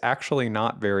where it's actually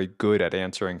not very good at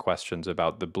answering questions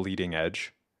about the bleeding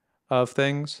edge of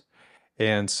things.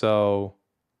 And so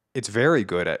it's very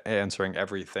good at answering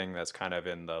everything that's kind of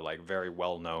in the like very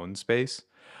well-known space.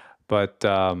 But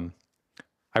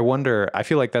I wonder, I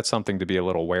feel like that's something to be a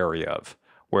little wary of,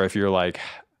 where if you're like,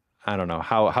 I don't know,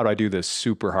 how do I do this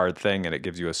super hard thing and it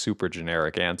gives you a super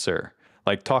generic answer?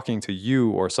 Like talking to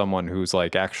you or someone who's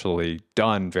like actually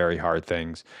done very hard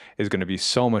things is going to be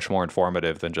so much more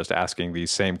informative than just asking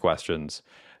these same questions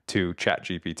to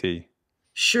ChatGPT.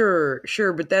 Sure,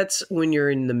 sure, but that's when you're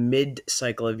in the mid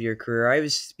cycle of your career. I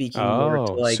was speaking more to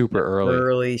Oh, like the super early.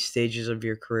 early stages of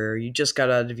your career. You just got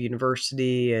out of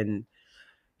university and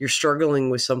you're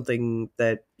struggling with something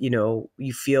that,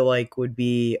 you feel like would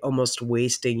be almost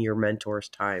wasting your mentor's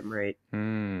time, right?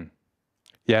 Hmm.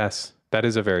 Yes, that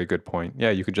is a very good point. Yeah,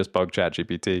 you could just bug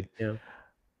ChatGPT. Yeah.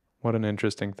 What an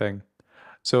interesting thing.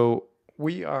 So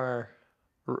we are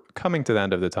coming to the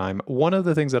end of the time. One of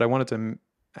the things that I wanted to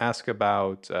ask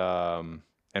about, and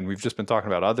we've just been talking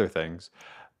about other things,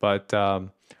 but so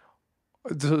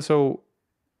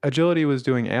Agility was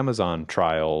doing Amazon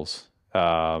trials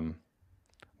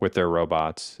with their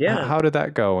robots. Yeah. How did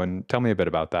that go? And tell me a bit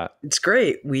about that. It's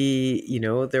great.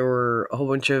 There were a whole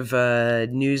bunch of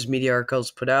news media articles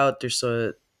put out. There's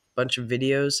a bunch of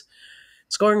videos.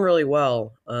 It's going really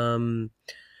well.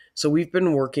 So we've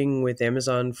been working with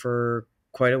Amazon for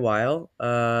quite a while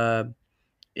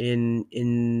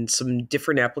in some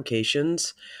different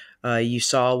applications. You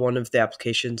saw one of the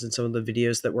applications in some of the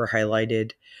videos that were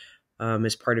highlighted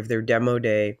as part of their demo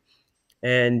day.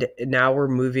 And now we're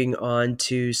moving on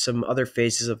to some other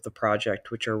phases of the project,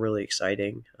 which are really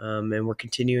exciting. And we're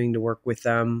continuing to work with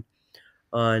them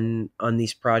on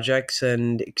these projects,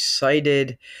 and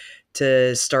excited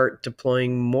to start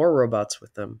deploying more robots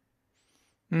with them.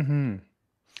 Mm-hmm.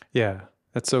 Yeah,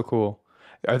 that's so cool.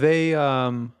 Are they,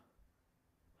 how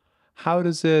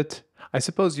does it, I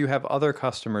suppose you have other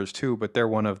customers too, but they're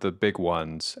one of the big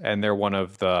ones and they're one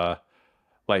of the,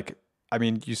 like, I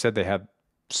mean, you said they have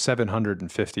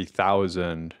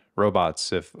 750,000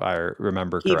 robots, if I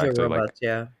remember Kiva correctly, like robots,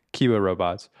 yeah, Kiva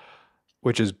robots,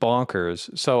 which is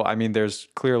bonkers. So, I mean, there's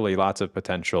clearly lots of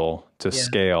potential to yeah,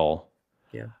 scale.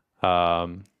 yeah.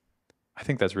 Um, I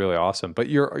think that's really awesome. But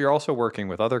you're also working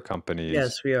with other companies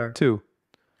Yes, we are. too.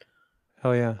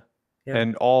 Hell yeah. Yeah.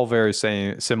 And all very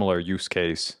similar use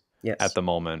case at Yes. the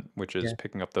moment, which is Yeah.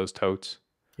 picking up those totes.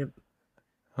 Yep.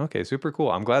 Okay, super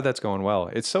cool. I'm glad that's going well.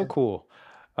 It's so Yeah. cool.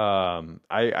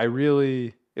 I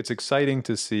really, it's exciting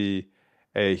to see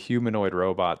a humanoid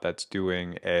robot that's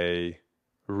doing a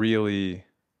really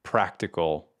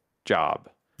practical job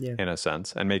Yeah. in a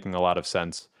sense and making a lot of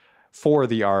sense for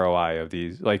the ROI of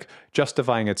these, like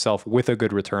justifying itself with a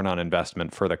good return on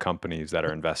investment for the companies that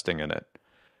are investing in it.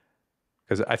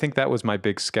 Because I think that was my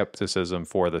big skepticism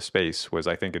for the space was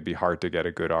I think it'd be hard to get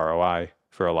a good ROI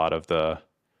for a lot of the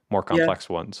more Yeah. complex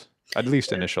ones, at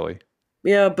least Yeah. initially.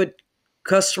 Yeah, but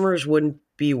customers wouldn't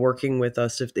be working with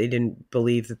us if they didn't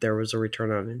believe that there was a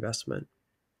return on investment.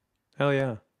 Hell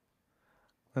yeah.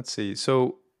 Let's see.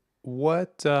 So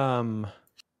what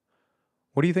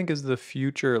what do you think is the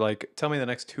future? Like tell me the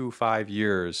next 2 5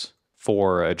 years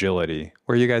for agility.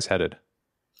 Where are you guys headed?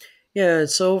 Yeah,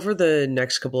 so over the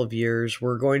next couple of years,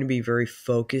 we're going to be very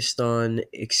focused on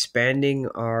expanding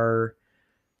our,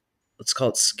 let's call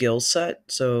it skill set.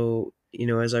 So,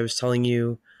 as I was telling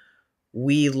you,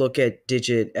 we look at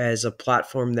Digit as a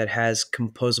platform that has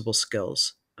composable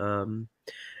skills.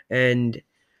 And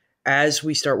as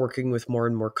we start working with more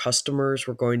and more customers,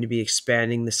 we're going to be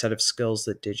expanding the set of skills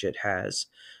that Digit has.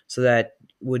 So that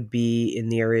would be in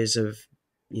the areas of,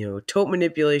 tote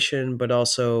manipulation, but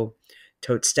also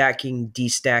tote stacking,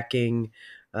 destacking,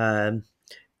 um,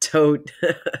 tote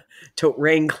tote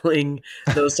wrangling,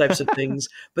 those types of things.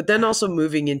 But then also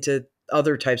moving into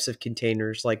other types of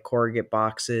containers like corrugate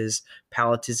boxes,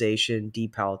 palletization,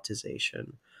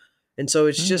 depalletization. And so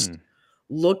it's just Hmm.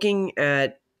 looking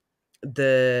at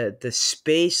the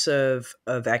space of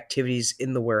activities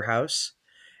in the warehouse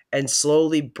and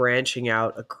slowly branching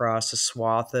out across a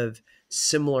swath of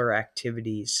similar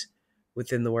activities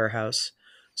within the warehouse.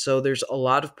 So there's a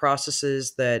lot of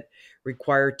processes that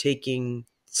require taking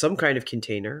some kind of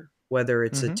container, whether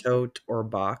it's a Mm-hmm. tote or a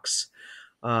box,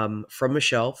 from a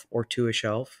shelf or to a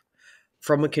shelf,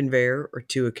 from a conveyor or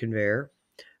to a conveyor,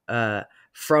 uh,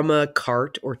 from a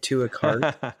cart or to a cart.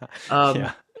 Yeah.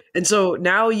 um, and so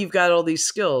now you've got all these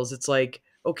skills. It's like,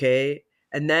 okay.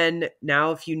 And then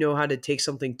now, if you know how to take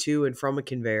something to and from a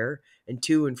conveyor, and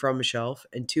to and from a shelf,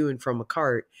 and to and from a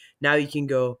cart, now you can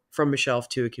go from a shelf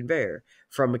to a conveyor,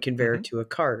 from a conveyor Mm-hmm. to a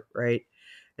cart, right?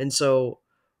 And so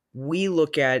we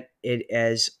look at it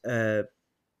as a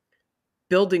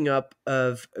building up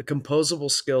of a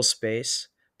composable skill space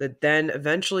that then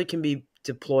eventually can be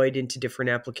deployed into different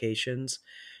applications.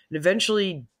 And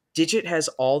eventually, Digit has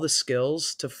all the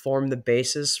skills to form the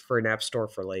basis for an app store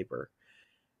for labor.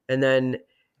 And then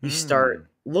you start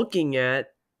Hmm. looking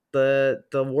at the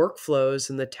workflows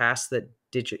and the tasks that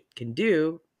Digit can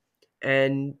do,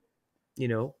 and you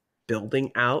know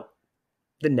building out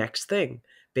the next thing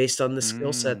based on the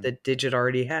skill set Hmm. that Digit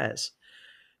already has.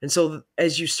 And so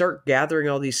as you start gathering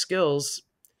all these skills,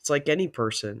 it's like any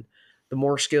person. The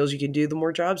more skills you can do, the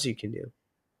more jobs you can do.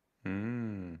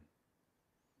 Hmm.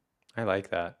 I like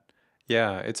that.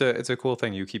 Yeah, it's a cool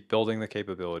thing. You keep building the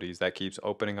capabilities, that keeps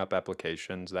opening up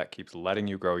applications, that keeps letting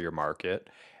you grow your market,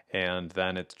 and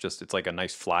then it's like a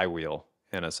nice flywheel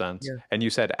in a sense. Yeah. And you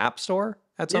said App Store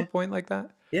at Yeah. some point like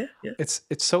that? Yeah. Yeah. It's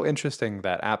so interesting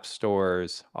that app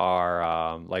stores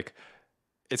are like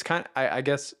it's kind of, I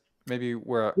guess maybe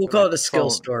we're We'll call it like a skill phone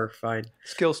store. Fine.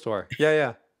 skill store. Yeah,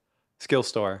 yeah. Skill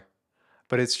store.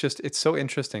 But it's so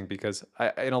interesting because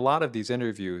in a lot of these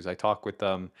interviews, I talk with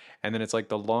them, and then it's like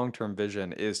the long term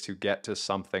vision is to get to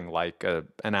something like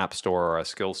an app store or a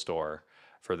skill store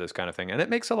for this kind of thing. And it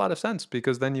makes a lot of sense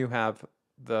because then you have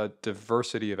the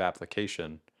diversity of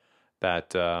application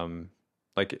that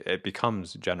like it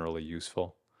becomes generally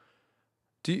useful.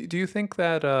 Do you think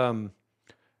that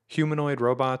humanoid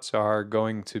robots are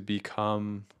going to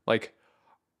become like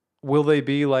will they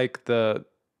be like the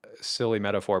silly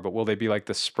metaphor, but will they be like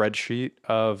the spreadsheet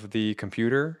of the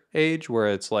computer age where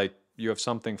it's like you have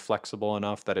something flexible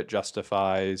enough that it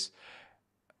justifies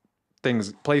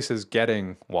things places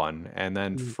getting one and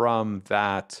then Mm. from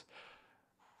that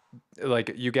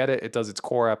like you get it, it does its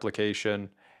core application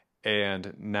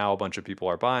and now a bunch of people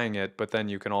are buying it, but then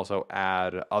you can also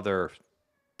add other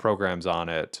programs on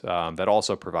it that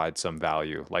also provide some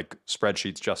value, like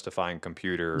spreadsheets justifying Yeah.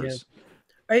 computers.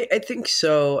 I think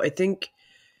so. I think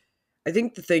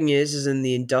the thing is in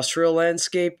the industrial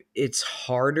landscape, it's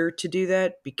harder to do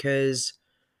that because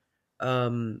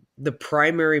the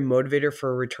primary motivator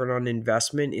for a return on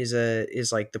investment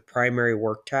is like the primary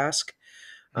work task.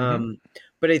 Mm-hmm. Um,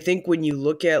 but I think when you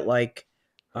look at like,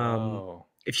 um, Oh,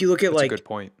 if you look at that's a like good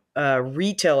point.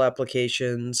 retail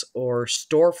applications or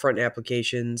storefront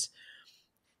applications,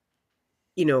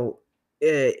 you know,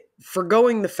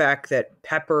 forgoing the fact that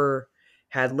Pepper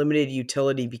had limited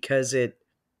utility because it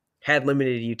had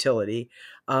limited utility.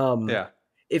 Um, Yeah.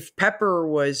 if Pepper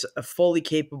was a fully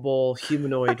capable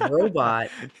humanoid robot,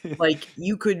 like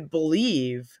you could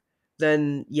believe,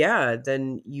 then yeah,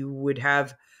 then you would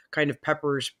have kind of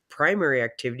Pepper's primary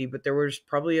activity, but there was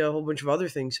probably a whole bunch of other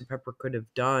things that Pepper could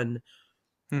have done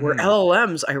where Hmm.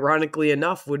 LLMs, ironically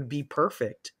enough, would be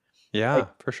perfect. Like Yeah,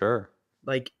 for sure.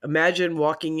 like imagine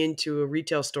walking into a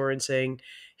retail store and saying,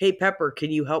 "Hey Pepper,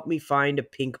 can you help me find a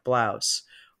pink blouse?"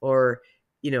 Or,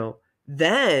 you know,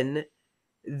 then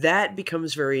that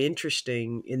becomes very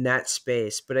interesting in that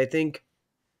space. But I think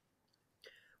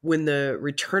when the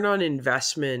return on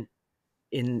investment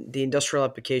in the industrial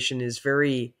application is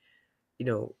very,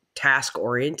 task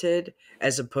oriented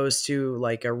as opposed to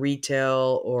like a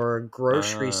retail or a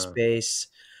grocery Uh, space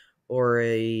or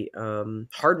a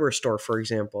hardware store, for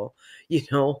example. You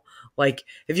know, like,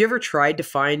 have you ever tried to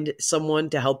find someone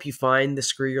to help you find the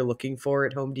screw you're looking for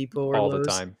at Home Depot or all the Lowe's?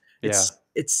 time. Yeah.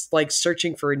 It's like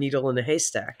searching for a needle in a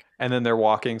haystack. And then they're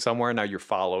walking somewhere. Now you're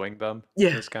following them.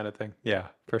 Yeah. This kind of thing. Yeah,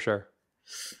 for sure.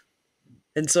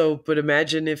 And so, but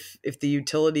imagine if the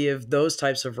utility of those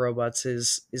types of robots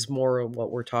is more of what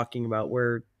we're talking about,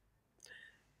 where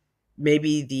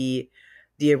maybe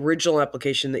the original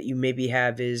application that you maybe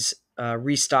have is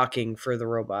restocking for the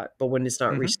robot, but when it's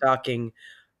not Hmm. restocking,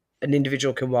 an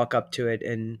individual can walk up to it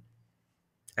and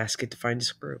ask it to find a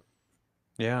screw.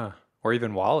 Yeah. Or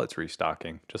even while it's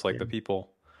restocking, just like Yeah. the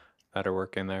people that are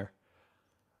working there.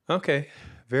 Okay.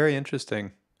 Very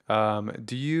interesting.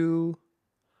 Do you,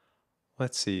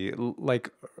 let's see,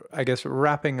 like, I guess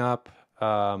wrapping up,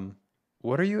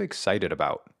 what are you excited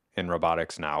about in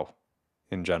robotics now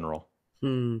in general?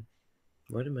 Hmm.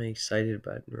 What am I excited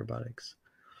about in robotics?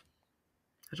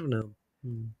 I don't know.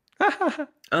 Hmm.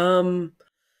 Um.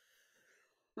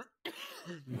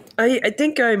 I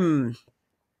think I'm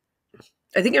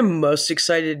most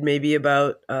excited maybe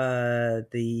about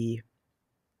the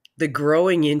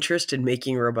growing interest in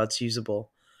making robots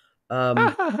usable. Um.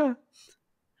 It's great.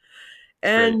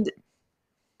 And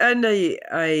and I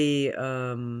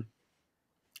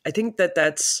think that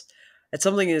that's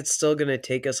something that's still going to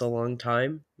take us a long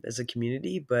time as a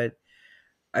community, but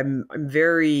I'm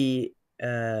very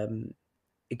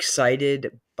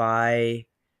excited by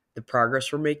the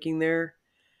progress we're making there.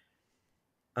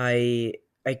 I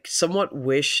I somewhat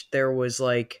wish there was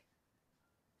like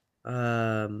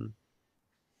um,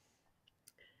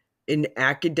 an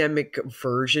academic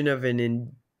version of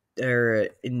an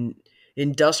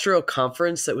industrial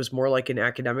conference that was more like an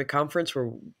academic conference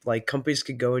where like companies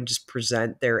could go and just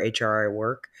present their HRI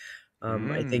work.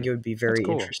 I think Mm, it would be that's very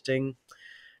cool. interesting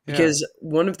Yeah. because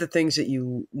one of the things that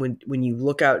you when you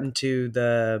look out into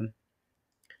the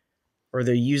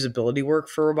usability work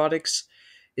for robotics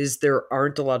is there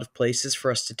aren't a lot of places for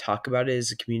us to talk about it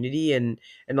as a community, and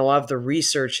a lot of the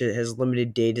research, it has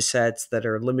limited data sets that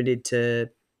are limited to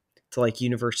like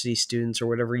university students or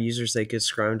whatever users they could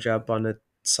scrounge up on a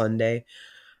Sunday,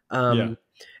 Yeah. um,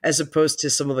 as opposed to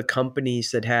some of the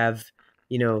companies that have,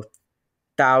 you know,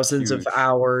 thousands of Huge.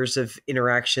 hours of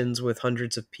interactions with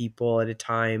hundreds of people at a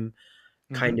time,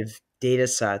 Hmm. kind of data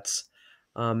sets.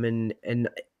 And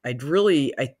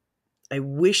I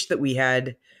wish that we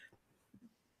had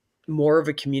more of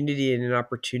a community and an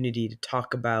opportunity to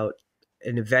talk about,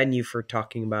 and a venue for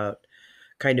talking about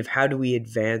kind of how do we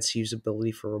advance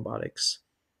usability for robotics.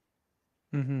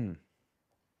 Hmm.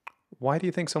 Why do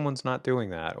you think someone's not doing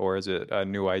that? Or is it a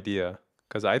new idea?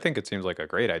 Because I think it seems like a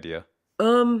great idea.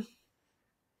 Um,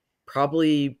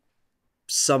 Probably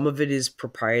some of it is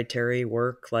proprietary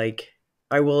work. Like,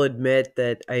 I will admit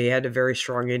that I had a very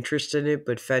strong interest in it,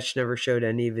 but Fetch never showed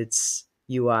any of its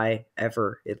UI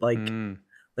ever. It Mm,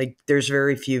 like there's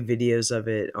very few videos of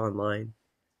it online.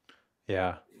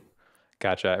 yeah.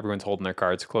 Gotcha. Everyone's holding their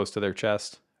cards close to their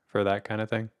chest for that kind of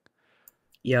thing.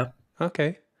 Yeah.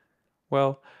 Okay.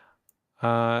 Well,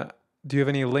 uh, do you have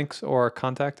any links or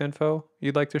contact info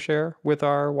you'd like to share with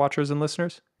our watchers and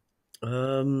listeners?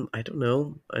 I don't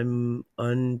know. I'm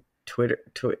on Twitter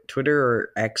or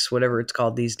X, whatever it's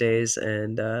called these days,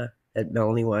 and at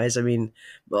Melonee Wise. I mean,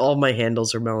 all my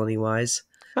handles are Melonee Wise.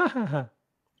 And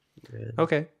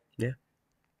Okay. yeah,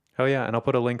 Hell yeah. And I'll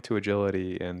put a link to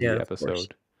Agility in yeah, the of course.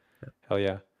 episode. Hell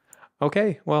yeah.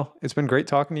 Okay. Well, it's been great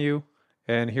talking to you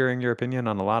and hearing your opinion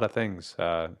on a lot of things.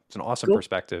 It's an awesome Cool,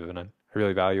 perspective, and I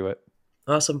really value it.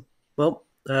 awesome. Well,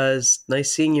 it's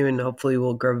nice seeing you, and hopefully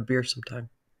we'll grab a beer sometime.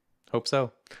 Hope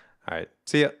so. All right.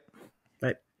 See ya.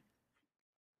 Bye.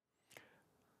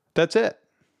 That's it.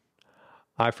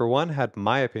 I, for one, had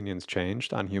my opinions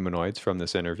changed on humanoids from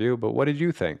this interview, but what did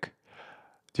you think?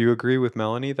 Do you agree with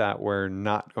Melonee that we're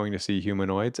not going to see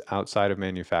humanoids outside of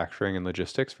manufacturing and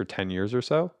logistics for 10 years or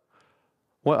so?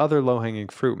 What other low-hanging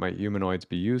fruit might humanoids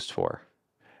be used for?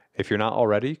 If you're not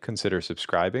already, consider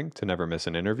subscribing to never miss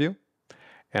an interview,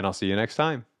 and I'll see you next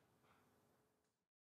time.